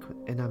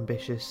an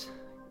ambitious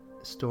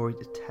story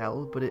to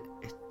tell, but it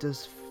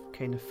does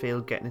kind of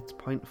fail getting its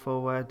point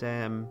forward.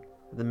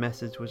 The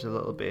message was a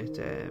little bit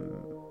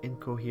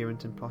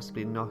incoherent and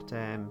possibly not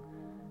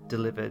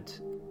delivered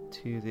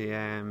to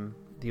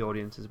the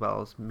audience as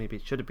well as maybe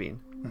it should have been.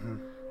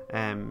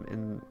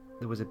 and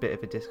there was a bit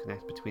of a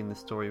disconnect between the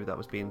story that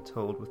was being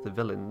told with the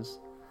villains,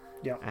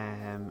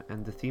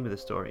 and the theme of the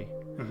story.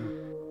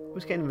 It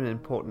was kind of an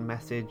important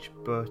message,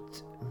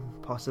 but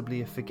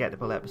possibly a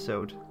forgettable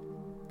episode.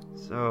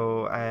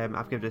 So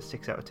I've given it a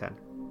 6 out of 10.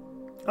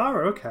 Oh,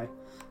 okay.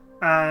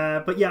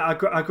 But yeah,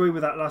 I agree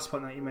with that last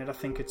point that you made. I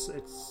think it's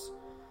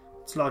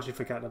largely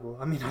forgettable.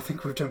 I mean, I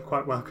think we've done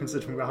quite well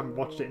considering we haven't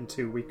watched it in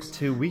 2 weeks.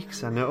 2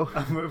 weeks, I know.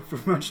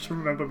 We've managed to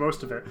remember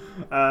most of it.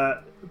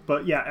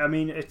 But yeah, I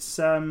mean, it's...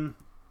 I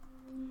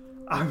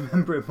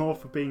remember it more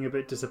for being a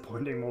bit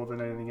disappointing more than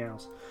anything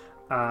else.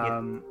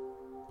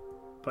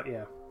 But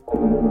yeah.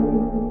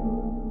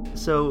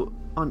 So,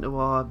 on to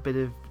our bit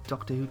of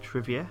Doctor Who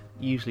trivia.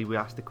 Usually we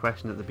ask the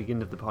question at the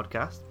beginning of the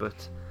podcast,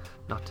 but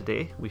not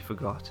today. We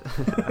forgot,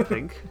 I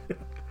think.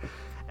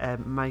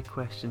 My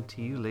question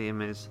to you,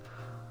 Liam, is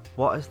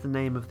what is the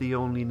name of the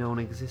only known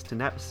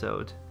existing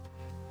episode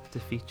to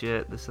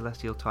feature the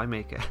Celestial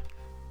Toymaker?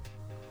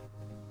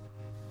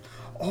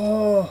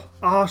 Oh,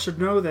 I should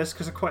know this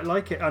because I quite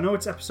like it. I know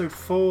it's episode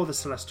 4, The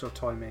Celestial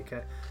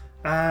Toymaker.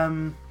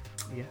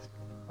 Yes.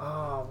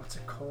 Oh, what's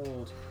it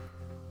called?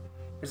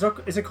 Is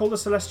it called The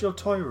Celestial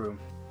Toy Room?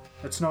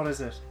 It's not,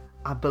 is it?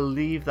 I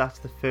believe that's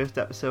the first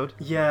episode.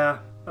 Yeah.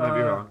 Might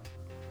be wrong.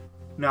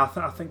 No,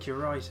 I think you're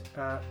right.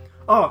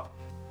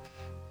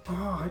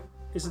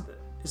 Is it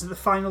the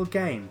final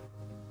game?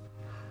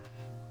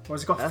 Or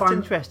has it got That's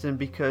interesting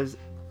because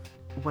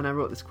when I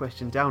wrote this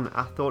question down,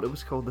 I thought it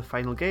was called The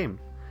Final Game.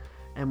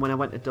 And when I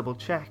went to double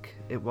check,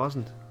 it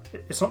wasn't.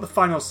 It's not The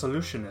Final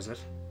Solution, is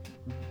it?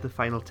 The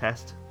Final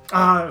Test.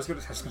 I was going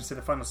to say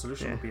The Final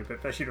Solution would be a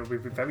bit better.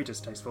 Would be very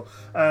distasteful.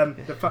 And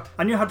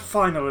you had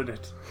final in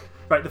it.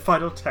 Right, The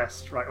Final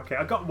Test. Right, okay,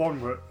 I got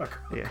one word.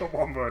 Got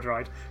one word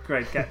right.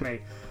 Great, get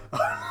me.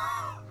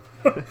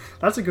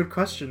 That's a good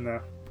question,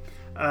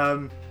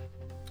 though.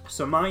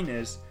 So mine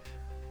is...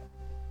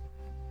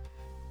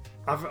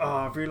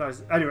 I've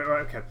realised... Anyway,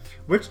 right, okay.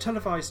 Which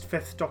televised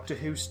 5th Doctor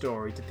Who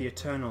story did the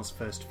Eternals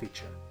first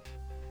feature?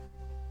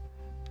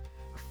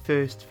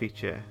 First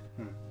feature?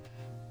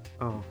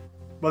 Oh.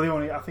 Well,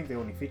 I think they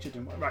only featured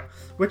in... Right.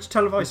 Which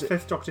televised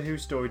 5th Doctor Who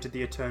story did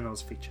the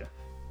Eternals feature?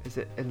 Is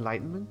it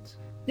Enlightenment?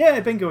 Yeah,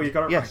 bingo, you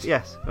got it right.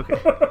 Yes, okay.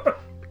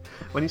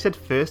 When you said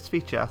first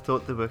feature, I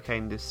thought they were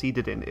kind of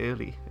seeded in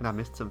early, and I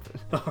missed something.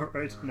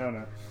 Alright,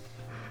 no.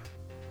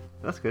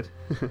 That's good.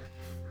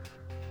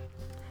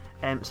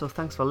 So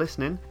thanks for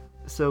listening.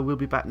 So we'll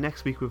be back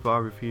next week with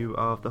our review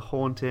of The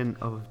Haunting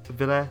of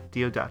Villa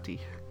Diodati.